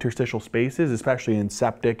actual interstitial spaces, especially in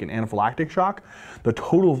septic and anaphylactic shock, the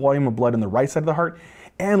total volume of blood in the right side of the heart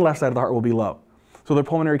and left side of the heart will be low. So their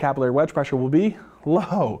pulmonary capillary wedge pressure will be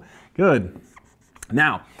low. Good.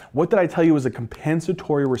 Now, what did I tell you is a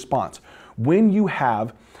compensatory response? When you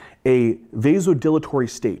have a vasodilatory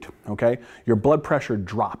state, okay, your blood pressure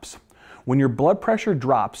drops. When your blood pressure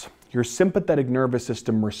drops, your sympathetic nervous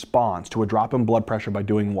system responds to a drop in blood pressure by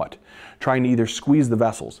doing what? Trying to either squeeze the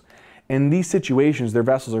vessels. In these situations, their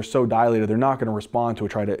vessels are so dilated, they're not going to respond to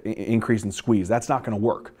try to increase and squeeze. That's not going to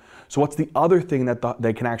work. So what's the other thing that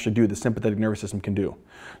they can actually do, the sympathetic nervous system can do?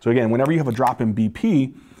 So again, whenever you have a drop in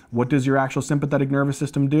BP, what does your actual sympathetic nervous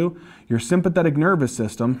system do? Your sympathetic nervous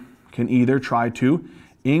system can either try to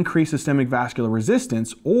increase systemic vascular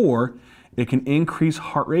resistance, or it can increase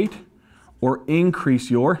heart rate or increase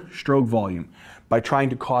your stroke volume by trying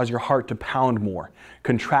to cause your heart to pound more,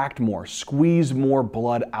 contract more, squeeze more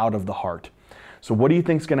blood out of the heart. So what do you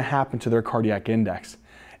think is going to happen to their cardiac index?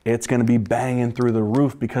 It's going to be banging through the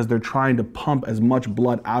roof because they're trying to pump as much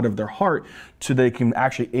blood out of their heart so they can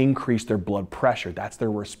actually increase their blood pressure. That's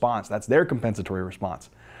their response. That's their compensatory response.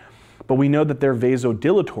 But we know that they're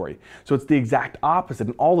vasodilatory, so it's the exact opposite.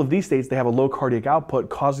 In all of these states, they have a low cardiac output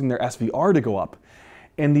causing their SVR to go up.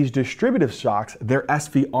 In these distributive shocks, their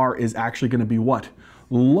SVR is actually going to be what?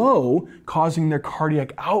 Low, causing their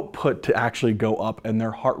cardiac output to actually go up and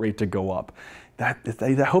their heart rate to go up. I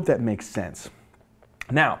hope that makes sense.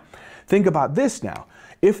 Now, think about this now.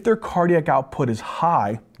 If their cardiac output is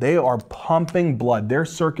high, they are pumping blood. Their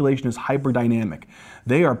circulation is hyperdynamic.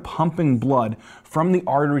 They are pumping blood from the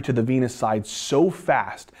artery to the venous side so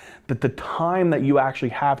fast that the time that you actually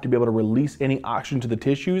have to be able to release any oxygen to the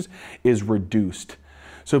tissues is reduced.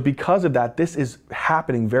 So because of that, this is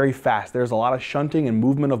happening very fast. There's a lot of shunting and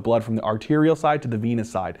movement of blood from the arterial side to the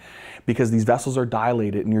venous side because these vessels are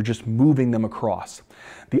dilated and you're just moving them across.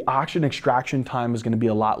 The oxygen extraction time is going to be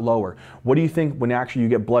a lot lower. What do you think when actually you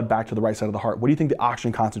get blood back to the right side of the heart? What do you think the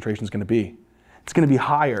oxygen concentration is going to be? It's going to be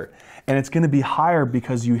higher. And it's going to be higher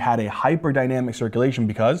because you had a hyperdynamic circulation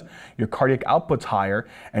because your cardiac output's higher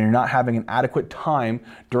and you're not having an adequate time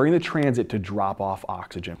during the transit to drop off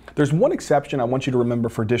oxygen. There's one exception I want you to remember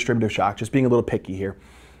for distributive shock, just being a little picky here.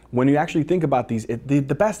 When you actually think about these, the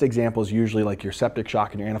best example is usually like your septic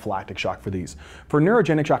shock and your anaphylactic shock for these. For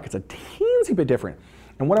neurogenic shock, it's a teensy bit different.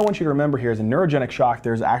 And what I want you to remember here is in neurogenic shock,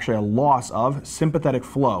 there's actually a loss of sympathetic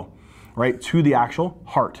flow, right, to the actual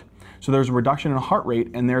heart. So there's a reduction in heart rate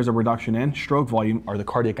and there's a reduction in stroke volume, or the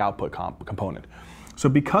cardiac output component. So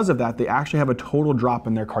because of that, they actually have a total drop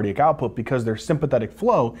in their cardiac output because their sympathetic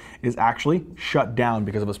flow is actually shut down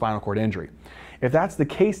because of a spinal cord injury. If that's the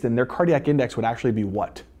case, then their cardiac index would actually be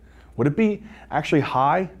what? Would it be actually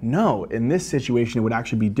high? No. In this situation, it would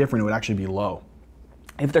actually be different. It would actually be low.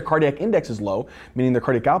 If their cardiac index is low, meaning their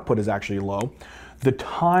cardiac output is actually low, the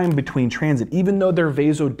time between transit, even though they're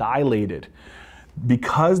vasodilated,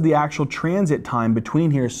 because the actual transit time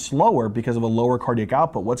between here is slower because of a lower cardiac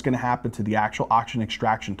output, what's going to happen to the actual oxygen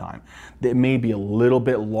extraction time? It may be a little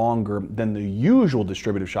bit longer than the usual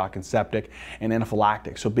distributive shock in septic and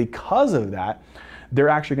anaphylactic. So because of that, they're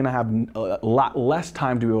actually going to have a lot less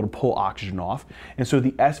time to be able to pull oxygen off. And so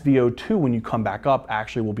the SVO2, when you come back up,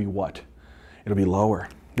 actually will be what? It'll be lower,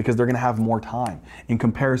 because they're going to have more time in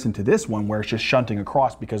comparison to this one where it's just shunting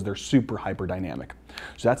across because they're super hyperdynamic.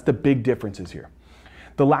 So that's the big differences here.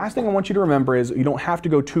 The last thing I want you to remember is you don't have to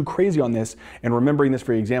go too crazy on this and remembering this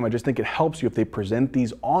for your exam. I just think it helps you if they present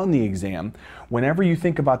these on the exam. Whenever you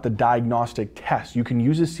think about the diagnostic test, you can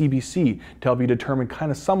use a CBC to help you determine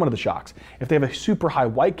kind of some of the shocks. If they have a super high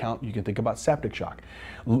white count, you can think about septic shock.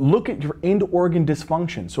 Look at your end organ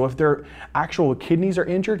dysfunction. So if their actual kidneys are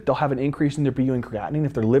injured, they'll have an increase in their BU and creatinine.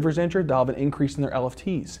 If their liver's injured, they'll have an increase in their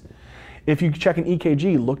LFTs. If you check an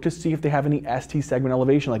EKG, look to see if they have any ST segment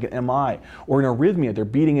elevation like an MI, or an arrhythmia, they're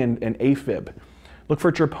beating an AFib. Look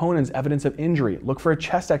for troponins, evidence of injury. Look for a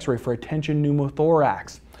chest x-ray for a tension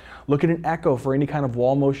pneumothorax. Look at an echo for any kind of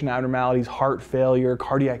wall motion abnormalities, heart failure,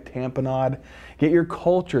 cardiac tamponade. Get your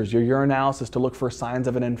cultures, your urinalysis to look for signs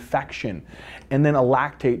of an infection. And then a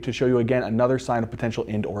lactate to show you again another sign of potential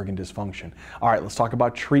end organ dysfunction. All right, let's talk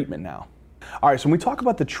about treatment now. All right, so when we talk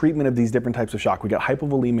about the treatment of these different types of shock, we got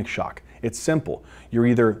hypovolemic shock. It's simple. You're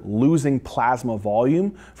either losing plasma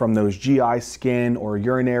volume from those GI, skin, or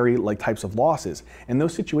urinary like types of losses. In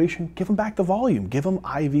those situations, give them back the volume. Give them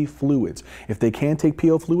IV fluids. If they can take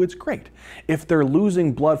PO fluids, great. If they're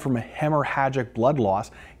losing blood from a hemorrhagic blood loss,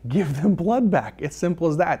 give them blood back. It's simple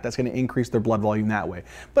as that. That's going to increase their blood volume that way.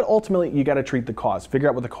 But ultimately, you got to treat the cause. Figure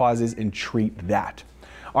out what the cause is and treat that.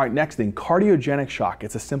 All right, next thing, cardiogenic shock.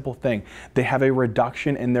 It's a simple thing. They have a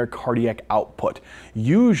reduction in their cardiac output,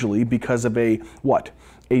 usually because of a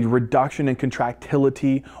reduction in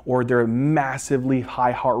contractility, or they're massively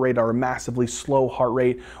high heart rate or a massively slow heart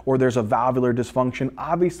rate, or there's a valvular dysfunction.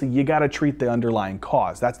 Obviously, you got to treat the underlying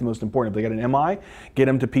cause. That's the most important. If they got an MI, get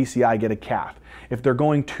them to PCI, get a cath. If they're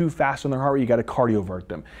going too fast on their heart rate, you got to cardiovert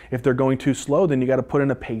them. If they're going too slow, then you got to put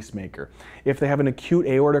in a pacemaker. If they have an acute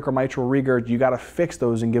aortic or mitral regurg, you got to fix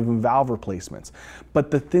those and give them valve replacements.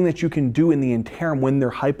 But the thing that you can do in the interim when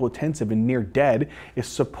they're hypotensive and near dead is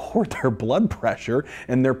support their blood pressure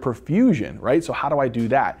and their perfusion, right? So how do I do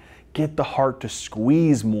that? Get the heart to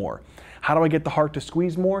squeeze more. How do I get the heart to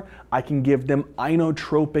squeeze more? I can give them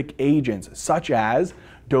inotropic agents such as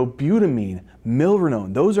dobutamine,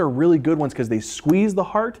 milrinone. Those are really good ones because they squeeze the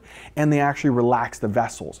heart and they actually relax the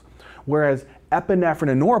vessels. Whereas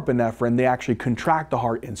epinephrine and norepinephrine, they actually contract the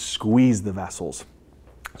heart and squeeze the vessels.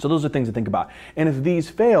 So those are things to think about. And if these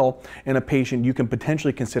fail in a patient, you can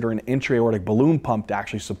potentially consider an intra-aortic balloon pump to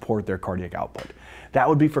actually support their cardiac output. That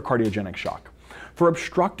would be for cardiogenic shock. For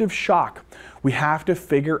obstructive shock, we have to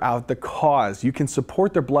figure out the cause. You can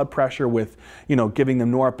support their blood pressure with, giving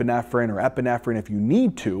them norepinephrine or epinephrine if you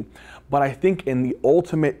need to, but I think in the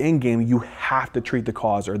ultimate end game, you have to treat the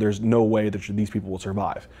cause or there's no way that these people will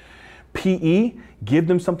survive. PE, give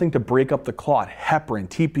them something to break up the clot, heparin,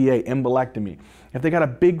 TPA, embolectomy. If they got a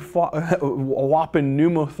big whopping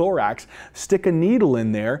pneumothorax, stick a needle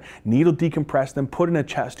in there, needle decompress them, put in a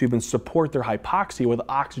chest tube and support their hypoxia with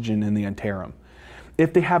oxygen in the interim.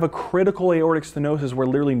 If they have a critical aortic stenosis where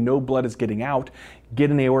literally no blood is getting out, get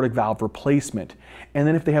an aortic valve replacement. And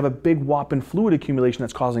then if they have a big whopping fluid accumulation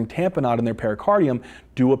that's causing tamponade in their pericardium,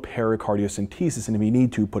 do a pericardiocentesis, and if you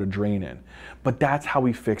need to, put a drain in. But that's how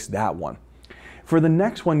we fix that one. For the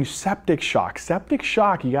next one, septic shock. Septic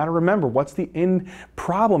shock, you got to remember, what's the end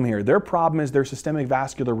problem here? Their problem is their systemic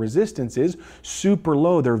vascular resistance is super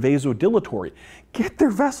low. They're vasodilatory. Get their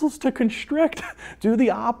vessels to constrict. Do the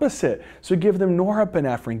opposite. So give them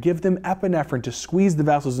norepinephrine, give them epinephrine to squeeze the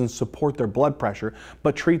vessels and support their blood pressure,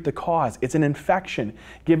 but treat the cause. It's an infection.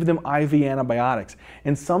 Give them IV antibiotics.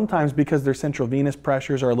 And sometimes because their central venous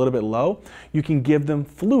pressures are a little bit low, you can give them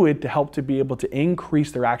fluid to help to be able to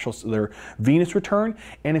increase their venous return.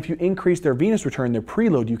 And if you increase their venous return, their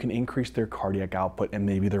preload, you can increase their cardiac output and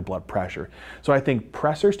maybe their blood pressure. So I think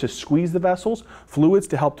pressors to squeeze the vessels, fluids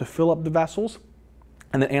to help to fill up the vessels,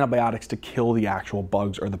 and then antibiotics to kill the actual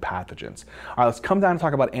bugs or the pathogens. All right, let's come down and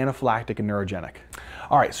talk about anaphylactic and neurogenic.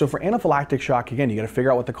 All right, so for anaphylactic shock, again, you gotta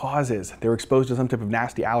figure out what the cause is. They're exposed to some type of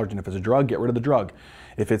nasty allergen. If it's a drug, get rid of the drug.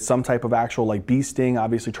 If it's some type of actual like bee sting,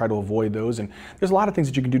 obviously try to avoid those. And there's a lot of things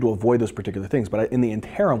that you can do to avoid those particular things. But in the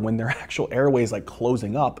interim, when their actual airways like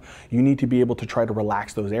closing up, you need to be able to try to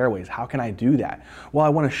relax those airways. How can I do that? Well, I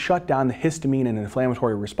wanna shut down the histamine and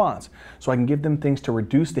inflammatory response. So I can give them things to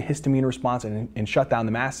reduce the histamine response and shut down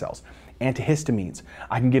the mast cells. Antihistamines.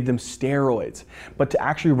 I can give them steroids. But to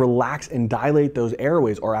actually relax and dilate those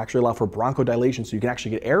airways, or actually allow for bronchodilation so you can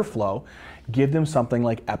actually get airflow, give them something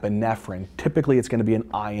like epinephrine. Typically it's going to be an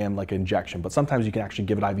IM, like injection, but sometimes you can actually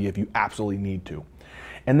give it IV if you absolutely need to.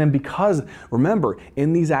 And then because, remember,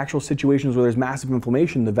 in these actual situations where there's massive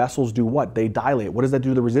inflammation, the vessels do what? They dilate. What does that do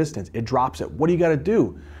to the resistance? It drops it. What do you got to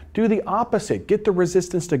do? Do the opposite. Get the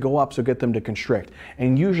resistance to go up, so get them to constrict.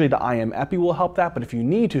 And usually the IM epi will help that, but if you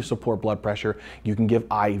need to support blood pressure, you can give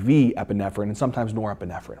IV epinephrine and sometimes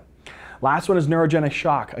norepinephrine. Last one is neurogenic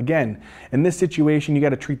shock. Again, in this situation, you got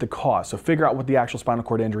to treat the cause. So figure out what the actual spinal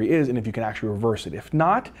cord injury is and if you can actually reverse it. If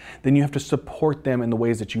not, then you have to support them in the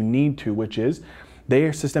ways that you need to, which is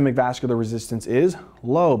their systemic vascular resistance is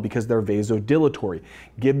low because they're vasodilatory.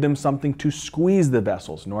 Give them something to squeeze the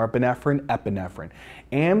vessels, norepinephrine, epinephrine.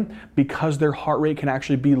 And because their heart rate can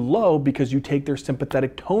actually be low because you take their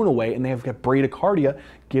sympathetic tone away and they have got bradycardia,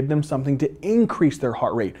 give them something to increase their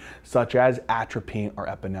heart rate, such as atropine or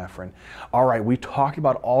epinephrine. All right, we talked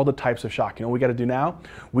about all the types of shock. You know what we gotta do now?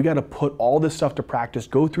 We gotta put all this stuff to practice,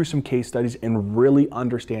 go through some case studies, and really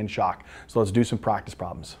understand shock. So let's do some practice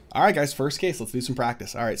problems. All right, guys, first case, let's do some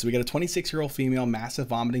practice. All right, so we got a 26-year-old female, massive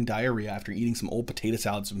vomiting diarrhea after eating some old potato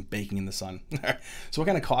salads and baking in the sun. So what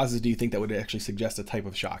kind of causes do you think that would actually suggest a type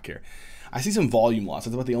of shock here? I see some volume loss.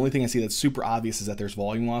 That's about the only thing I see that's super obvious, is that there's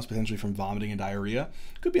volume loss, potentially from vomiting and diarrhea.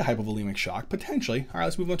 Could be a hypovolemic shock, potentially. All right,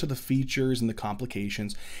 let's move on to the features and the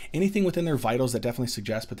complications. Anything within their vitals that definitely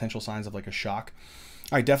suggests potential signs of like a shock.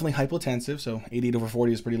 All right, definitely hypotensive, so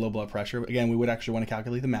 88/40 is pretty low blood pressure. Again, we would actually want to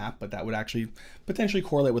calculate the MAP, but that would actually potentially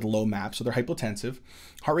correlate with low MAP, so they're hypotensive.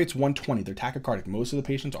 Heart rate's 120, they're tachycardic. Most of the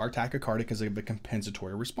patients are tachycardic because they have a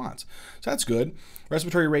compensatory response. So that's good.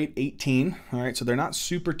 Respiratory rate, 18, all right, so they're not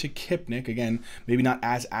super tachypnic. Again, maybe not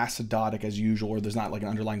as acidotic as usual, or there's not like an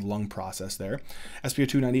underlying lung process there.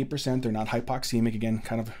 SpO2, 98%, they're not hypoxemic. Again,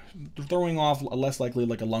 kind of throwing off less likely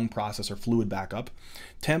like a lung process or fluid backup.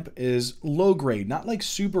 Temp is low grade, not like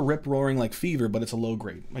super rip-roaring like fever, but it's a low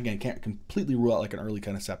grade. Again, can't completely rule out like an early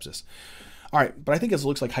kind of sepsis. All right, but I think it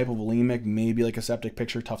looks like hypovolemic, maybe like a septic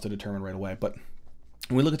picture, tough to determine right away. But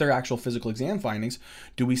when we look at their actual physical exam findings,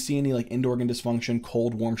 do we see any like end organ dysfunction,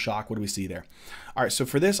 cold, warm shock? What do we see there? All right, so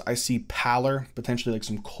for this, I see pallor, potentially like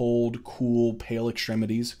some cold, cool, pale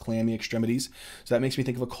extremities, clammy extremities. So that makes me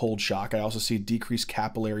think of a cold shock. I also see decreased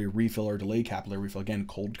capillary refill or delayed capillary refill, again,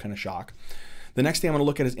 cold kind of shock. The next thing I'm going to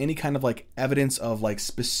look at is any kind of like evidence of like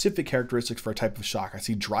specific characteristics for a type of shock. I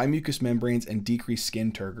see dry mucous membranes and decreased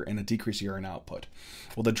skin turgor and a decreased urine output.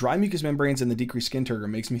 Well, the dry mucous membranes and the decreased skin turgor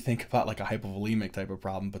makes me think about like a hypovolemic type of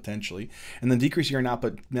problem potentially. And the decreased urine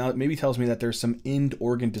output now it maybe tells me that there's some end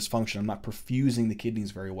organ dysfunction. I'm not perfusing the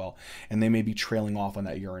kidneys very well, and they may be trailing off on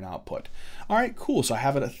that urine output. All right, cool. So I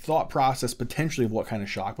have a thought process potentially of what kind of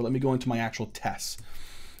shock, but let me go into my actual tests.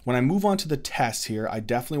 When I move on to the tests here, I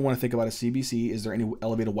definitely want to think about a CBC. Is there any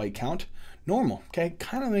elevated white count? Normal, okay?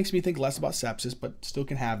 Kind of makes me think less about sepsis, but still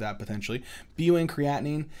can have that potentially. BUN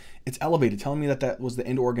creatinine, it's elevated, telling me that that was the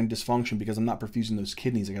end organ dysfunction because I'm not perfusing those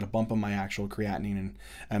kidneys. I got a bump on my actual creatinine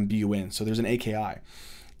and BUN. So there's an AKI.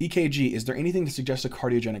 EKG, is there anything to suggest a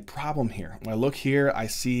cardiogenic problem here? When I look here, I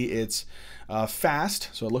see it's fast.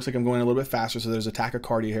 So it looks like I'm going a little bit faster. So there's a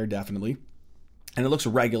tachycardia here, definitely. And it looks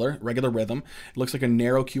regular rhythm. It looks like a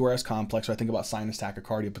narrow QRS complex, so I think about sinus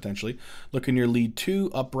tachycardia potentially. Look in your lead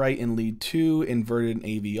 2, upright in lead 2, inverted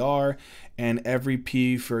in AVR, and every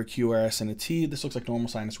P for a QRS and a T. This looks like normal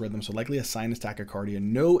sinus rhythm, so likely a sinus tachycardia,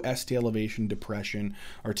 no ST elevation, depression,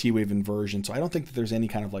 or T-wave inversion. So I don't think that there's any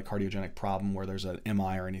kind of like cardiogenic problem where there's an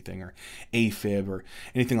MI or anything, or AFib or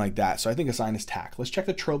anything like that. So I think a sinus tach. Let's check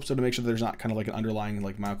the tropes so to make sure that there's not kind of like an underlying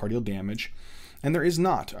like myocardial damage. And there is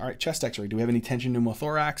not. All right, chest x-ray. Do we have any tension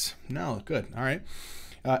pneumothorax? No, good. All right.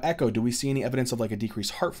 Echo, do we see any evidence of like a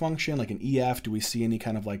decreased heart function, like an EF? Do we see any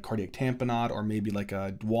kind of like cardiac tamponade or maybe like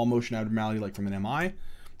a wall motion abnormality like from an MI?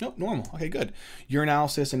 Nope, normal. Okay, good.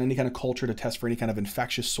 Urinalysis and any kind of culture to test for any kind of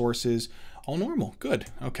infectious sources All normal, good.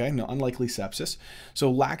 Okay, no unlikely sepsis.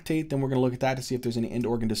 So lactate, then we're gonna look at that to see if there's any end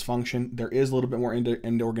organ dysfunction. There is a little bit more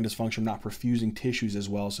end organ dysfunction, not perfusing tissues as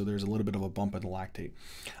well, so there's a little bit of a bump in the lactate.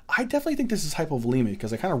 I definitely think this is hypovolemic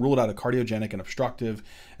because I kind of ruled out a cardiogenic and obstructive,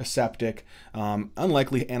 aseptic,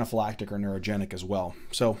 unlikely anaphylactic or neurogenic as well.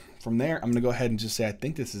 So from there, I'm gonna go ahead and just say I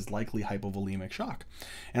think this is likely hypovolemic shock.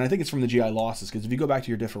 And I think it's from the GI losses, because if you go back to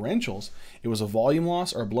your differentials, it was a volume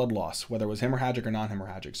loss or a blood loss, whether it was hemorrhagic or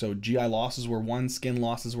non-hemorrhagic. So GI losses were one, skin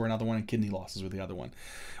losses were another one, and kidney losses were the other one.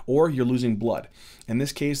 Or you're losing blood. In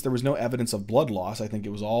this case, there was no evidence of blood loss. I think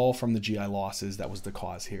it was all from the GI losses that was the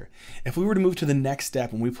cause here. If we were to move to the next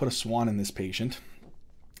step and we put a swan in this patient,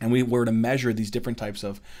 and we were to measure these different types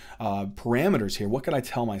of parameters here, what could I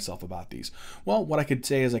tell myself about these? Well, what I could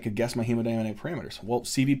say is I could guess my hemodynamic parameters. Well,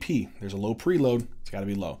 CVP, there's a low preload, it's gotta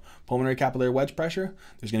be low. Pulmonary capillary wedge pressure,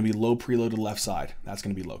 there's gonna be low preload to the left side, that's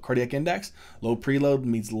gonna be low. Cardiac index, low preload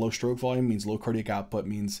means low stroke volume, means low cardiac output,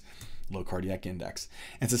 means low cardiac index.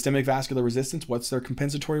 And systemic vascular resistance, what's their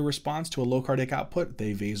compensatory response to a low cardiac output?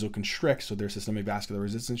 They vasoconstrict, so their systemic vascular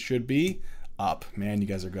resistance should be up. Man, you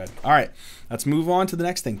guys are good. All right, let's move on to the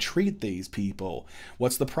next thing. Treat these people.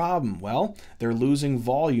 What's the problem? Well, they're losing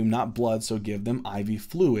volume, not blood, so give them IV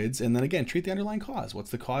fluids. And then again, treat the underlying cause.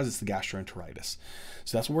 What's the cause? It's the gastroenteritis.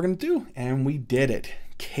 So that's what we're going to do, and we did it.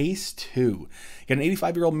 Case 2. You got an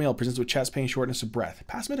 85-year-old male presents with chest pain, shortness of breath.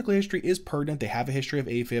 Past medical history is pertinent. They have a history of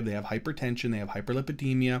AFib. They have hypertension. They have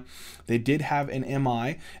hyperlipidemia. They did have an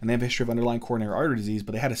MI, and they have a history of underlying coronary artery disease,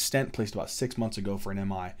 but they had a stent placed about 6 months ago for an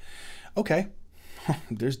MI. Okay,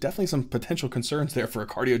 there's definitely some potential concerns there for a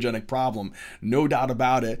cardiogenic problem, no doubt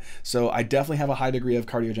about it. So I definitely have a high degree of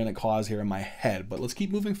cardiogenic cause here in my head, but let's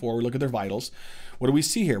keep moving forward. Look at their vitals. What do we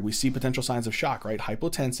see here? We see potential signs of shock, right?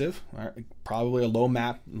 Hypotensive, right? Probably a low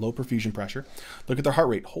MAP, low perfusion pressure. Look at their heart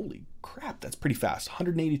rate. Holy crap, that's pretty fast,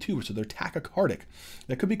 182, so they're tachycardic.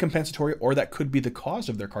 That could be compensatory, or that could be the cause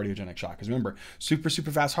of their cardiogenic shock. Because remember, super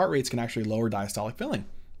fast heart rates can actually lower diastolic filling.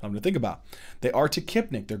 Something to think about. They are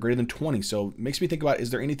tachypnic, they're greater than 20, so it makes me think about, is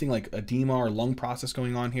there anything like edema or lung process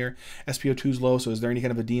going on here? SpO2 is low, so is there any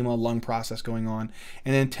kind of edema, lung process going on?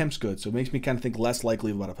 And then temp's good, so it makes me kind of think less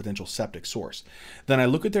likely about a potential septic source. Then I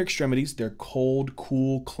look at their extremities, they're cold,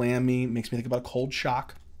 cool, clammy, makes me think about a cold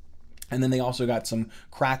shock. And then they also got some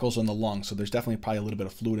crackles on the lungs, so there's definitely probably a little bit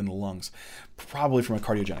of fluid in the lungs, probably from a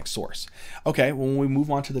cardiogenic source. Okay, when we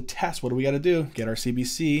move on to the test, what do we got to do? Get our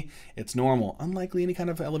CBC. It's normal. Unlikely any kind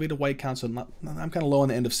of elevated white count, so I'm kind of low on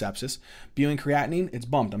the end of sepsis. BUN creatinine, it's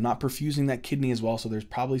bumped. I'm not perfusing that kidney as well, so there's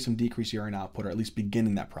probably some decreased urine output, or at least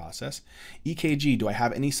beginning that process. EKG, do I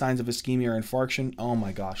have any signs of ischemia or infarction? Oh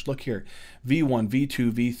my gosh, look here. V1,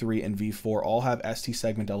 V2, V3, and V4 all have ST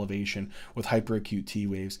segment elevation with hyperacute T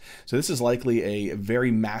waves. So this is likely a very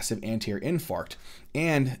massive anterior infarct.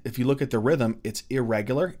 And if you look at the rhythm, it's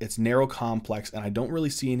irregular, it's narrow complex, and I don't really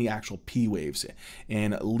see any actual P waves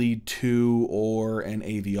in lead 2 or an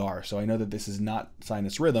AVR. So I know that this is not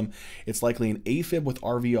sinus rhythm. It's likely an AFib with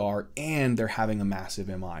RVR, and they're having a massive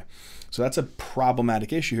MI. So that's a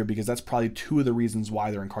problematic issue here, because that's probably 2 of the reasons why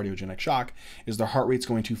they're in cardiogenic shock, is their heart rate's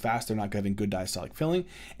going too fast, they're not having good diastolic filling,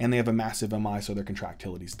 and they have a massive MI, so their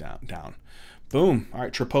contractility's down. Boom. All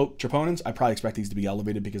right, troponins, I probably expect these to be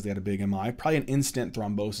elevated because they had a big MI. Probably an in-stent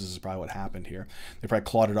thrombosis is probably what happened here. They probably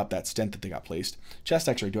clotted up that stent that they got placed. Chest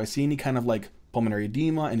x-ray, do I see any kind of like pulmonary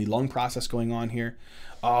edema, any lung process going on here?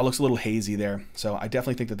 Oh, it looks a little hazy there. So I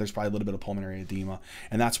definitely think that there's probably a little bit of pulmonary edema,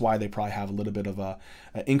 and that's why they probably have a little bit of a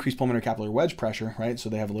increased pulmonary capillary wedge pressure, right? So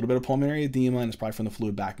they have a little bit of pulmonary edema, and it's probably from the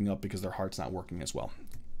fluid backing up because their heart's not working as well.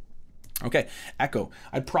 Okay, echo.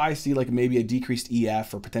 I'd probably see like maybe a decreased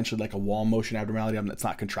EF, or potentially like a wall motion abnormality that's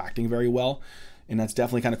not contracting very well. And that's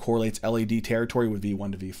definitely kind of correlates LAD territory with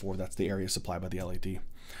V1 to V4. That's the area supplied by the LAD.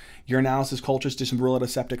 Urinalysis cultures to rule out a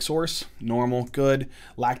septic source. Normal, good.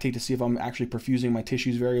 Lactate to see if I'm actually perfusing my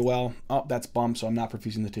tissues very well. Oh, that's bumped, so I'm not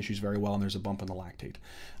perfusing the tissues very well, and there's a bump in the lactate.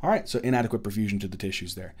 All right, so inadequate perfusion to the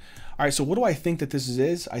tissues there. All right, so what do I think that this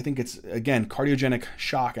is? I think it's, again, cardiogenic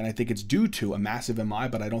shock, and I think it's due to a massive MI,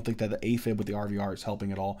 but I don't think that the AFib with the RVR is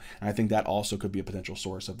helping at all, and I think that also could be a potential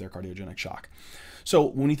source of their cardiogenic shock. So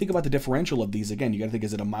when you think about the differential of these, again, you got to think,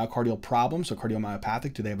 is it a myocardial problem? So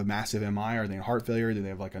cardiomyopathic, do they have a massive MI? Are they in heart failure? Do they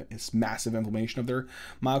have like a massive inflammation of their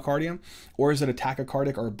myocardium? Or is it a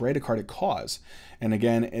tachycardic or a bradycardic cause? And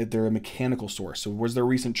again, they're a mechanical source. So was there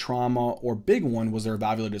recent trauma, or big one, was there a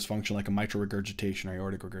valvular dysfunction like a mitral regurgitation or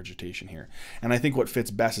aortic regurgitation here? And I think what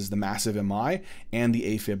fits best is the massive MI and the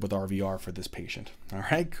AFib with RVR for this patient. All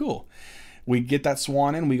right, cool. We get that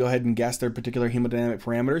swan in, we go ahead and guess their particular hemodynamic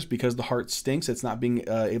parameters. Because the heart stinks, it's not being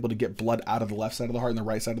able to get blood out of the left side of the heart and the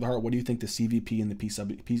right side of the heart. What do you think the CVP and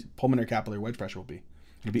the pulmonary capillary wedge pressure will be?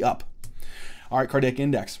 It'll be up. All right, cardiac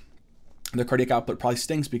index. Their cardiac output probably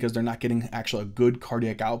stinks because they're not getting actually a good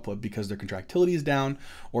cardiac output because their contractility is down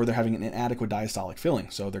or they're having an inadequate diastolic filling.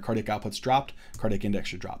 So their cardiac output's dropped, cardiac index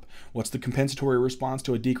should drop. What's the compensatory response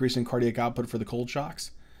to a decrease in cardiac output for the cold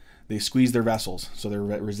shocks? They squeeze their vessels, so their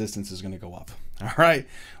resistance is going to go up. All right,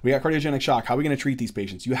 we got cardiogenic shock. How are we going to treat these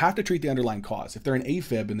patients? You have to treat the underlying cause. If they're an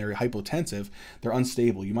AFib and they're hypotensive, they're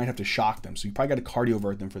unstable. You might have to shock them, so you probably got to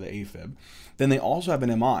cardiovert them for the AFib. Then they also have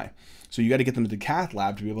an MI, so you got to get them to the cath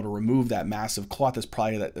lab to be able to remove that massive clot that's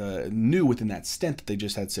probably new within that stent that they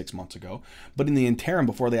just had 6 months ago. But in the interim,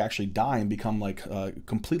 before they actually die and become like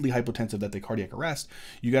completely hypotensive that they cardiac arrest,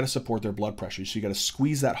 you got to support their blood pressure. So you got to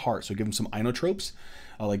squeeze that heart. So give them some inotropes,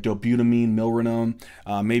 like dobutamine, milrinone,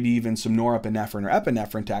 maybe even some norepinephrine or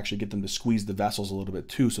epinephrine to actually get them to squeeze the vessels a little bit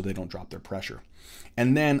too so they don't drop their pressure.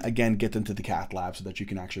 And then again, get them to the cath lab so that you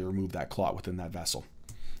can actually remove that clot within that vessel.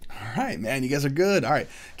 All right, man, you guys are good. All right,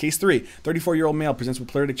 case 3, 34-year-old male presents with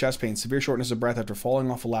pleuritic chest pain, severe shortness of breath after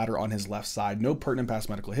falling off a ladder on his left side. No pertinent past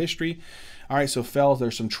medical history. All right, so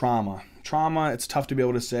there's some trauma. Trauma, it's tough to be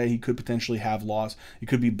able to say. He could potentially have loss. He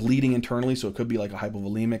could be bleeding internally, so it could be like a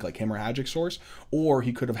hypovolemic, like hemorrhagic source, or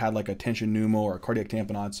he could have had like a tension pneumo or a cardiac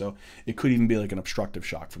tamponade, so it could even be like an obstructive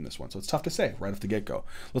shock from this one. So it's tough to say right off the get-go.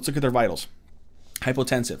 Let's look at their vitals.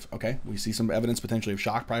 Hypotensive, okay, we see some evidence potentially of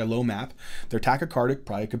shock, probably a low MAP. They're tachycardic,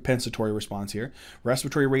 probably a compensatory response here.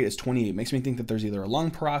 Respiratory rate is 28. Makes me think that there's either a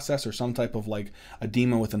lung process or some type of like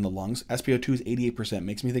edema within the lungs. SpO2 is 88%.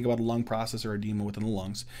 Makes me think about a lung process or edema within the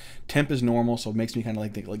lungs. Temp is normal, so it makes me kind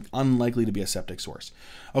of think like unlikely to be a septic source.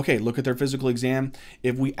 Okay, look at their physical exam.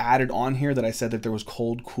 If we added on here that I said that there was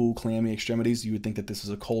cold, cool, clammy extremities, you would think that this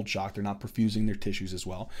is a cold shock. They're not perfusing their tissues as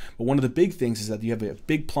well. But one of the big things is that you have a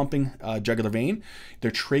big plumping jugular vein.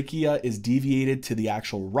 Their trachea is deviated to the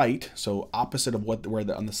actual right, so opposite of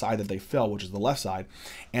on the side that they fell, which is the left side,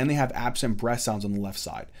 and they have absent breath sounds on the left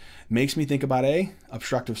side. Makes me think about a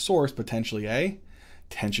obstructive source, potentially a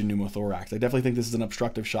tension pneumothorax. I definitely think this is an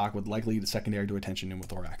obstructive shock with likely secondary to a tension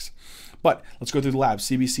pneumothorax. But let's go through the labs.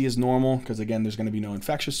 CBC is normal because again, there's going to be no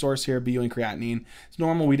infectious source here. BU and creatinine, it's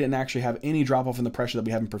normal. We didn't actually have any drop off in the pressure that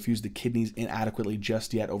we haven't perfused the kidneys inadequately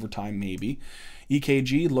just yet. Over time, maybe.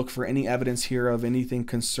 EKG, look for any evidence here of anything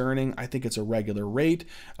concerning. I think it's a regular rate.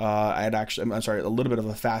 A little bit of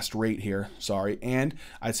a fast rate here, sorry. And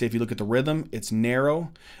I'd say if you look at the rhythm, it's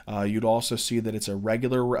narrow. You'd also see that it's a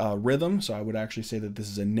regular rhythm. So I would actually say that this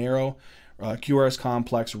is a narrow QRS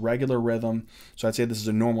complex, regular rhythm. So I'd say this is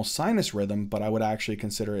a normal sinus rhythm, but I would actually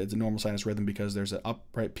consider it a normal sinus rhythm because there's an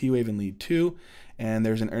upright P wave in lead 2, and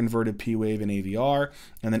there's an inverted P wave in AVR,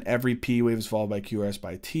 and then every P wave is followed by QRS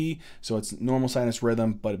by T. So it's normal sinus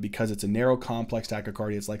rhythm, but because it's a narrow complex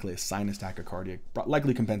tachycardia, it's likely a sinus tachycardia,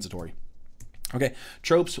 likely compensatory. Okay,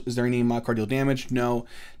 tropes, is there any myocardial damage? No.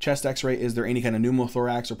 Chest x-ray, is there any kind of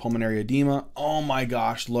pneumothorax or pulmonary edema? Oh my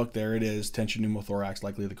gosh, look, there it is, tension pneumothorax,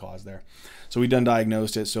 likely the cause there. So we done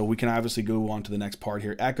diagnosed it, so we can obviously go on to the next part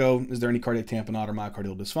here. Echo, is there any cardiac tamponade or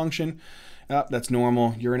myocardial dysfunction? That's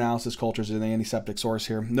normal. Urinalysis cultures, is there any septic source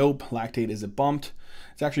here? Nope. Lactate, is it bumped?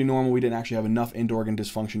 It's actually normal. We didn't actually have enough end organ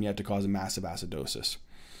dysfunction yet to cause a massive acidosis.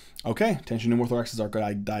 Okay, tension pneumothorax is our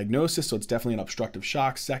diagnosis, so it's definitely an obstructive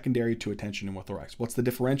shock secondary to a tension pneumothorax. What's the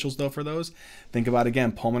differentials though for those? Think about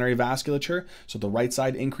again, pulmonary vasculature, so the right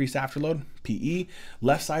side increased afterload, PE,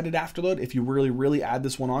 left-sided afterload, if you really add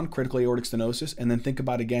this one on, critical aortic stenosis, and then think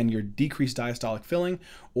about again your decreased diastolic filling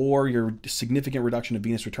or your significant reduction of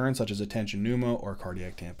venous return such as a tension pneumo or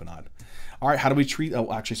cardiac tamponade. All right, how do we treat,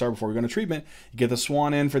 before we go into treatment, you get the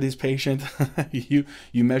swan in for these patients, you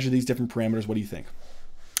measure these different parameters, what do you think?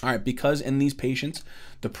 All right, because in these patients,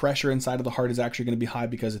 the pressure inside of the heart is actually going to be high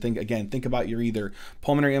because think about your either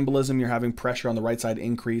pulmonary embolism, you're having pressure on the right side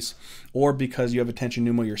increase, or because you have a tension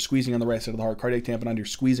pneumo, you're squeezing on the right side of the heart, cardiac tamponade, you're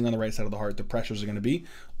squeezing on the right side of the heart, the pressures are going to be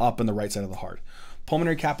up in the right side of the heart.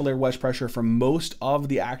 Pulmonary capillary wedge pressure for most of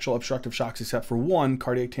the actual obstructive shocks except for one,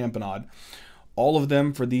 cardiac tamponade, all of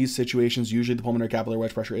them for these situations, usually the pulmonary capillary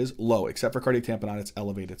wedge pressure is low, except for cardiac tamponade, it's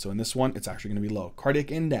elevated. So in this one, it's actually going to be low. Cardiac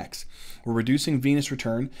index, we're reducing venous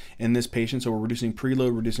return in this patient, so we're reducing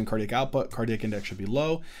preload, reducing cardiac output. Cardiac index should be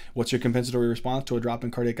low. What's your compensatory response to a drop in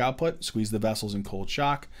cardiac output? Squeeze the vessels in cold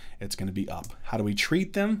shock. It's going to be up. How do we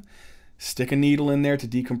treat them? Stick a needle in there to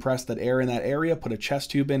decompress that air in that area, put a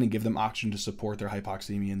chest tube in, and give them oxygen to support their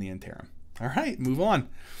hypoxemia in the interim. All right, move on.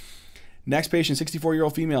 Next patient,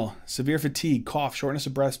 64-year-old female, severe fatigue, cough, shortness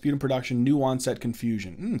of breath, sputum production, new onset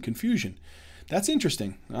confusion. Confusion. That's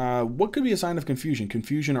interesting. What could be a sign of confusion?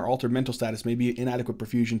 Confusion or altered mental status may be inadequate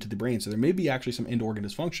perfusion to the brain. So there may be actually some end-organ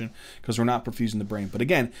dysfunction because we're not perfusing the brain. But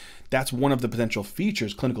again, that's one of the potential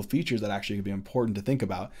features, clinical features that actually could be important to think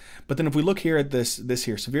about. But then if we look here at this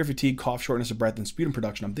here, severe fatigue, cough, shortness of breath, and sputum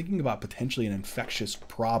production, I'm thinking about potentially an infectious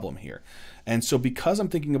problem here. And so because I'm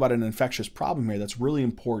thinking about an infectious problem here, that's really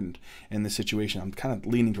important in this situation. I'm kind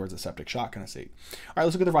of leaning towards a septic shock kind of state. All right,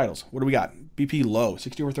 let's look at the vitals. What do we got? BP low,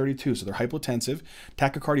 60/32, so they're hypotensive.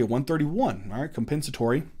 Tachycardia, 131, all right,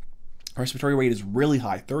 compensatory. Respiratory rate is really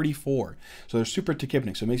high, 34. So they're super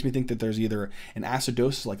tachypnic. So it makes me think that there's either an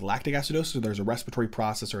acidosis, like lactic acidosis, or there's a respiratory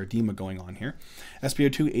process or edema going on here.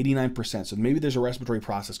 SpO2, 89%. So maybe there's a respiratory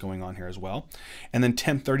process going on here as well. And then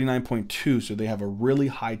temp, 39.2. So they have a really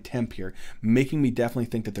high temp here, making me definitely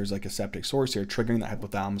think that there's like a septic source here, triggering the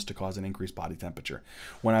hypothalamus to cause an increased body temperature.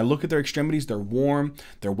 When I look at their extremities, they're warm,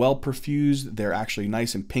 they're well perfused, they're actually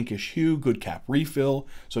nice and pinkish hue, good cap refill.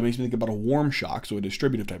 So it makes me think about a warm shock, so a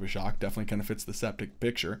distributive type of shock. Definitely kind of fits the septic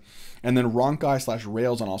picture. And then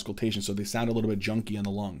rhonchi/rales on auscultation, so they sound a little bit junky in the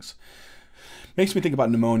lungs. Makes me think about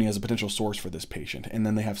pneumonia as a potential source for this patient, and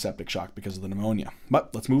then they have septic shock because of the pneumonia.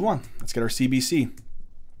 But let's move on. Let's get our CBC.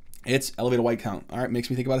 It's elevated white count. All right,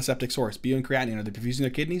 makes me think about a septic source. BO and creatinine, are they perfusing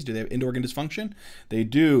their kidneys? Do they have end-organ dysfunction? They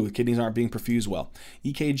do. The kidneys aren't being perfused well.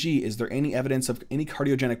 EKG, is there any evidence of any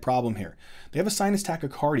cardiogenic problem here? They have a sinus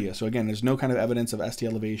tachycardia. So again, there's no kind of evidence of ST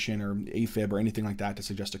elevation or AFib or anything like that to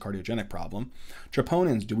suggest a cardiogenic problem.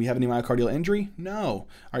 Troponins, do we have any myocardial injury? No. All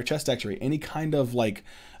right, chest x-ray, any kind of like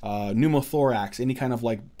pneumothorax, any kind of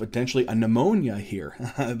like potentially a pneumonia here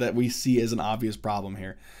that we see as an obvious problem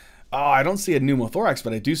here. Oh, I don't see a pneumothorax,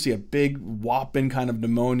 but I do see a big whopping kind of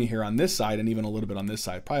pneumonia here on this side and even a little bit on this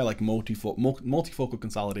side. Probably like multifocal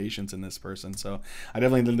consolidations in this person. So I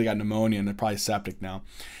definitely think they got pneumonia and they're probably septic now.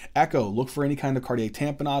 Echo, look for any kind of cardiac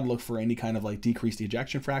tamponade, look for any kind of like decreased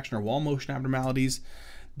ejection fraction or wall motion abnormalities.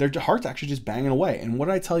 Their heart's actually just banging away. And what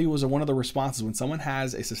did I tell you was one of the responses when someone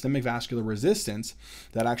has a systemic vascular resistance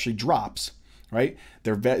that actually drops, right?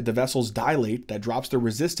 The vessels dilate, that drops their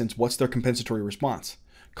resistance. What's their compensatory response?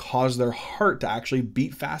 Cause their heart to actually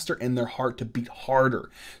beat faster and their heart to beat harder.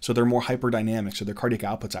 So they're more hyperdynamic. So their cardiac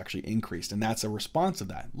output's actually increased. And that's a response of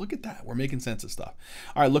that. Look at that. We're making sense of stuff.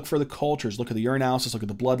 All right, look for the cultures. Look at the urinalysis, look at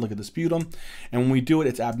the blood, look at the sputum. And when we do it,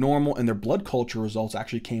 it's abnormal. And their blood culture results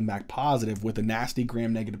actually came back positive with a nasty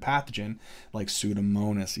gram-negative pathogen like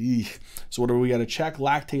Pseudomonas. Eek. So what do we got to check?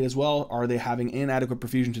 Lactate as well. Are they having inadequate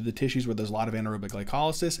perfusion to the tissues where there's a lot of anaerobic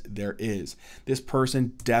glycolysis? There is. This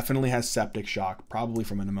person definitely has septic shock, probably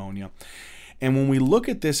from pneumonia. And when we look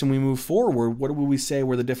at this and we move forward, what would we say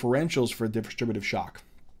were the differentials for distributive shock?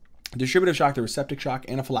 Distributive shock, there was septic shock,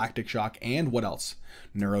 anaphylactic shock, and what else?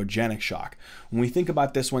 Neurogenic shock. When we think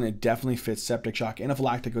about this one, it definitely fits septic shock.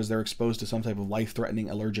 Anaphylactic is they're exposed to some type of life-threatening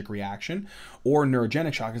allergic reaction, or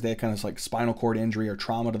neurogenic shock is they had kind of like spinal cord injury or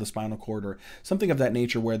trauma to the spinal cord or something of that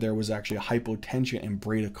nature where there was actually a hypotension and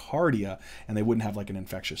bradycardia and they wouldn't have like an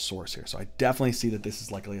infectious source here. So I definitely see that this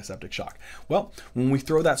is likely a septic shock. Well, when we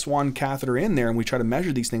throw that Swan catheter in there and we try to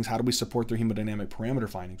measure these things, how do we support their hemodynamic parameter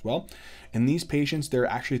findings? Well, in these patients, they're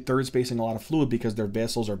actually third spacing a lot of fluid because their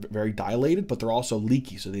vessels are very dilated, but they're also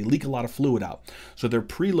leaky. So they leak a lot of fluid out. So their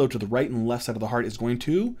preload to the right and left side of the heart is going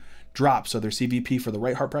to drop. So their CVP for the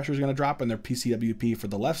right heart pressure is going to drop and their PCWP for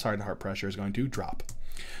the left side of the heart pressure is going to drop.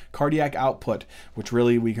 Cardiac output, which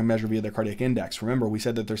really we can measure via their cardiac index. Remember, we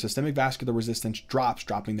said that their systemic vascular resistance drops,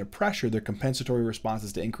 dropping their pressure. Their compensatory response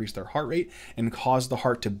is to increase their heart rate and cause the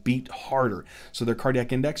heart to beat harder. So their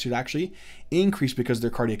cardiac index should actually increase because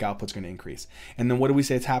their cardiac output is going to increase. And then what do we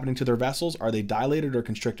say it's happening to their vessels? Are they dilated or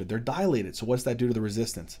constricted? They're dilated. So what's that do to the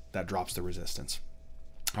resistance? That drops the resistance.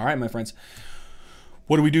 All right, my friends.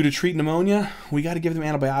 What do we do to treat pneumonia? We got to give them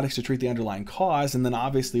antibiotics to treat the underlying cause, and then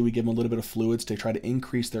obviously we give them a little bit of fluids to try to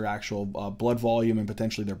increase their actual blood volume and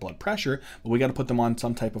potentially their blood pressure, but we got to put them on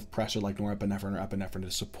some type of pressor like norepinephrine or epinephrine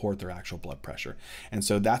to support their actual blood pressure. And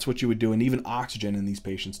so that's what you would do, and even oxygen in these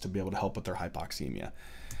patients to be able to help with their hypoxemia.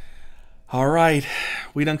 All right,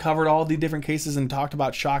 we done covered all the different cases and talked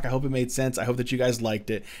about shock. I hope it made sense. I hope that you guys liked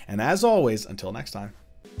it. And as always, until next time.